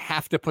mean you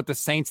have to put the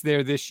Saints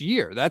there this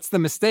year. That's the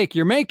mistake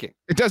you're making.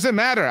 It doesn't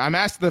matter. I'm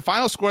asked. The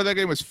final score of that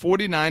game was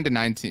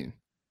 49-19.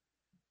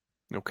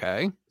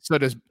 Okay. So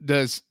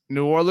does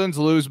New Orleans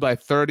lose by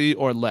 30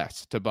 or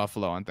less to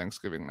Buffalo on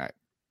Thanksgiving night?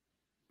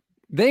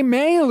 They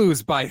may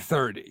lose by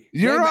 30.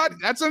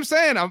 That's what I'm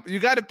saying. You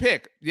got to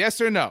pick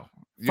yes or no.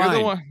 You're Fine.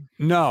 the one.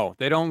 No,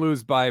 they don't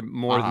lose by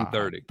more than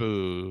 30.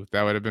 Boo.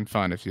 That would have been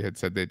fun if you had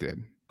said they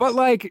did. But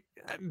like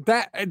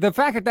that, the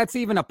fact that that's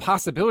even a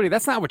possibility,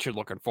 that's not what you're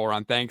looking for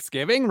on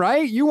Thanksgiving,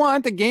 right? You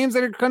want the games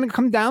that are going to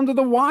come down to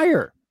the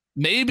wire.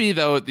 Maybe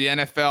though, the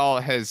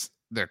NFL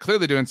they're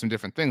clearly doing some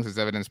different things as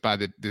evidenced by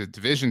the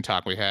division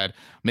talk we had.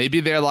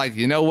 Maybe they're like,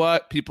 you know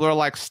what? People are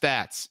like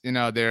Stats, you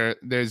know,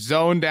 they're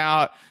zoned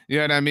out. You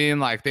know what I mean?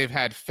 Like they've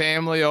had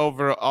family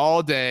over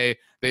all day.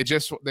 They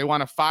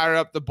want to fire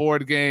up the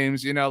board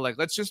games, you know, like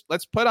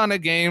let's put on a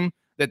game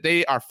that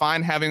they are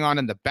fine having on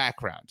in the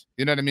background.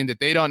 You know what I mean? That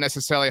they don't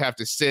necessarily have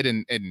to sit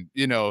and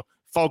you know,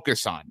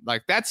 focus on.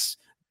 Like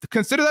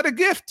consider that a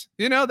gift.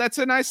 You know, that's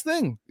a nice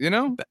thing, you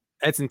know?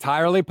 It's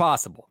entirely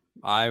possible.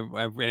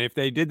 If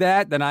they did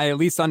that, then I at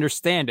least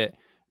understand it.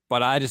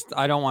 But I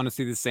don't want to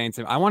see the Saints.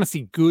 I want to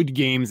see good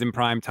games in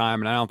prime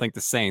time, and I don't think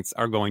the Saints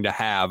are going to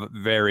have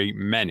very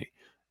many.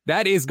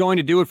 That is going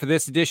to do it for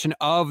this edition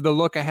of The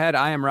Look Ahead.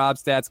 I am Rob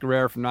Stats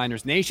Guerrero from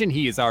Niners Nation.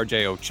 He is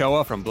RJ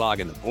Ochoa from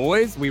Blogging the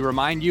Boys. We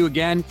remind you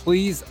again,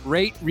 please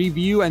rate,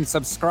 review, and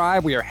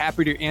subscribe. We are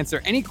happy to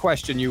answer any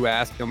question you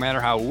ask, no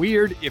matter how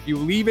weird. If you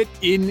leave it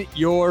in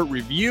your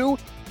review,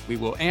 we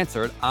will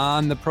answer it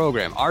on the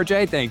program.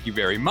 RJ, thank you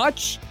very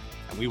much,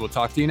 and we will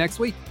talk to you next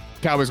week.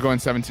 Cowboys going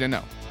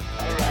 17-0.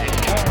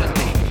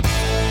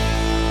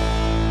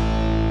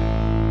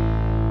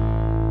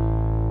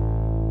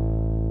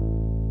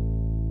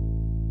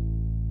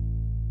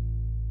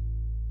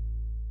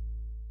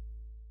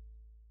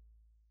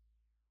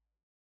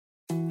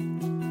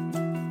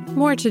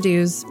 more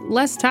to-dos,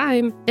 less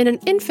time, and an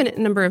infinite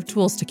number of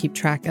tools to keep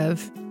track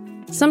of.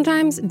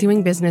 Sometimes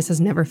doing business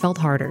has never felt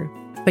harder,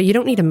 but you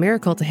don't need a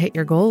miracle to hit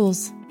your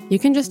goals. You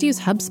can just use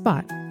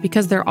HubSpot,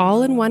 because their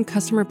all-in-one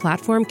customer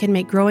platform can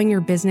make growing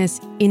your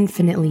business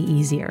infinitely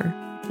easier.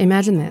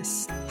 Imagine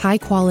this: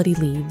 high-quality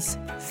leads,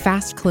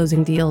 fast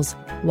closing deals,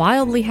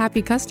 wildly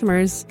happy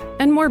customers,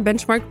 and more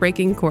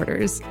benchmark-breaking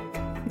quarters.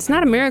 It's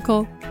not a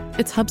miracle,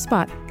 it's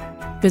HubSpot.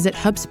 Visit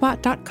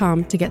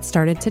HubSpot.com to get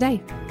started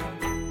today.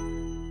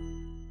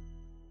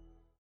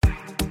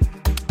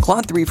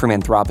 Claude 3 from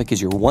Anthropic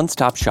is your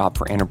one-stop shop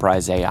for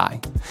enterprise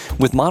AI.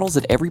 With models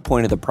at every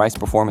point of the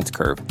price-performance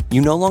curve,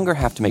 you no longer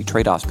have to make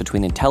trade-offs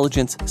between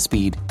intelligence,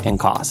 speed, and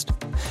cost.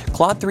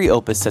 Claude 3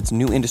 Opus sets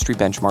new industry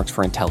benchmarks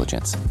for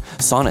intelligence.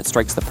 Sonnet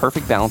strikes the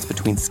perfect balance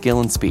between skill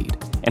and speed.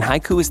 And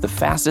Haiku is the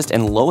fastest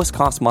and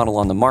lowest-cost model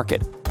on the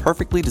market,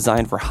 perfectly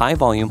designed for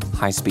high-volume,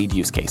 high-speed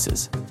use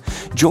cases.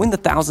 Join the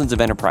thousands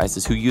of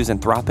enterprises who use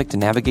Anthropic to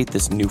navigate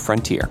this new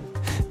frontier.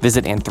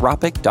 Visit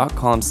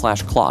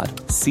anthropic.com/Claude,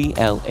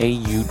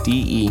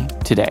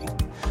 CLAUDE, today.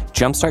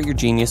 Jumpstart your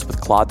genius with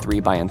Claude 3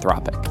 by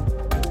Anthropic.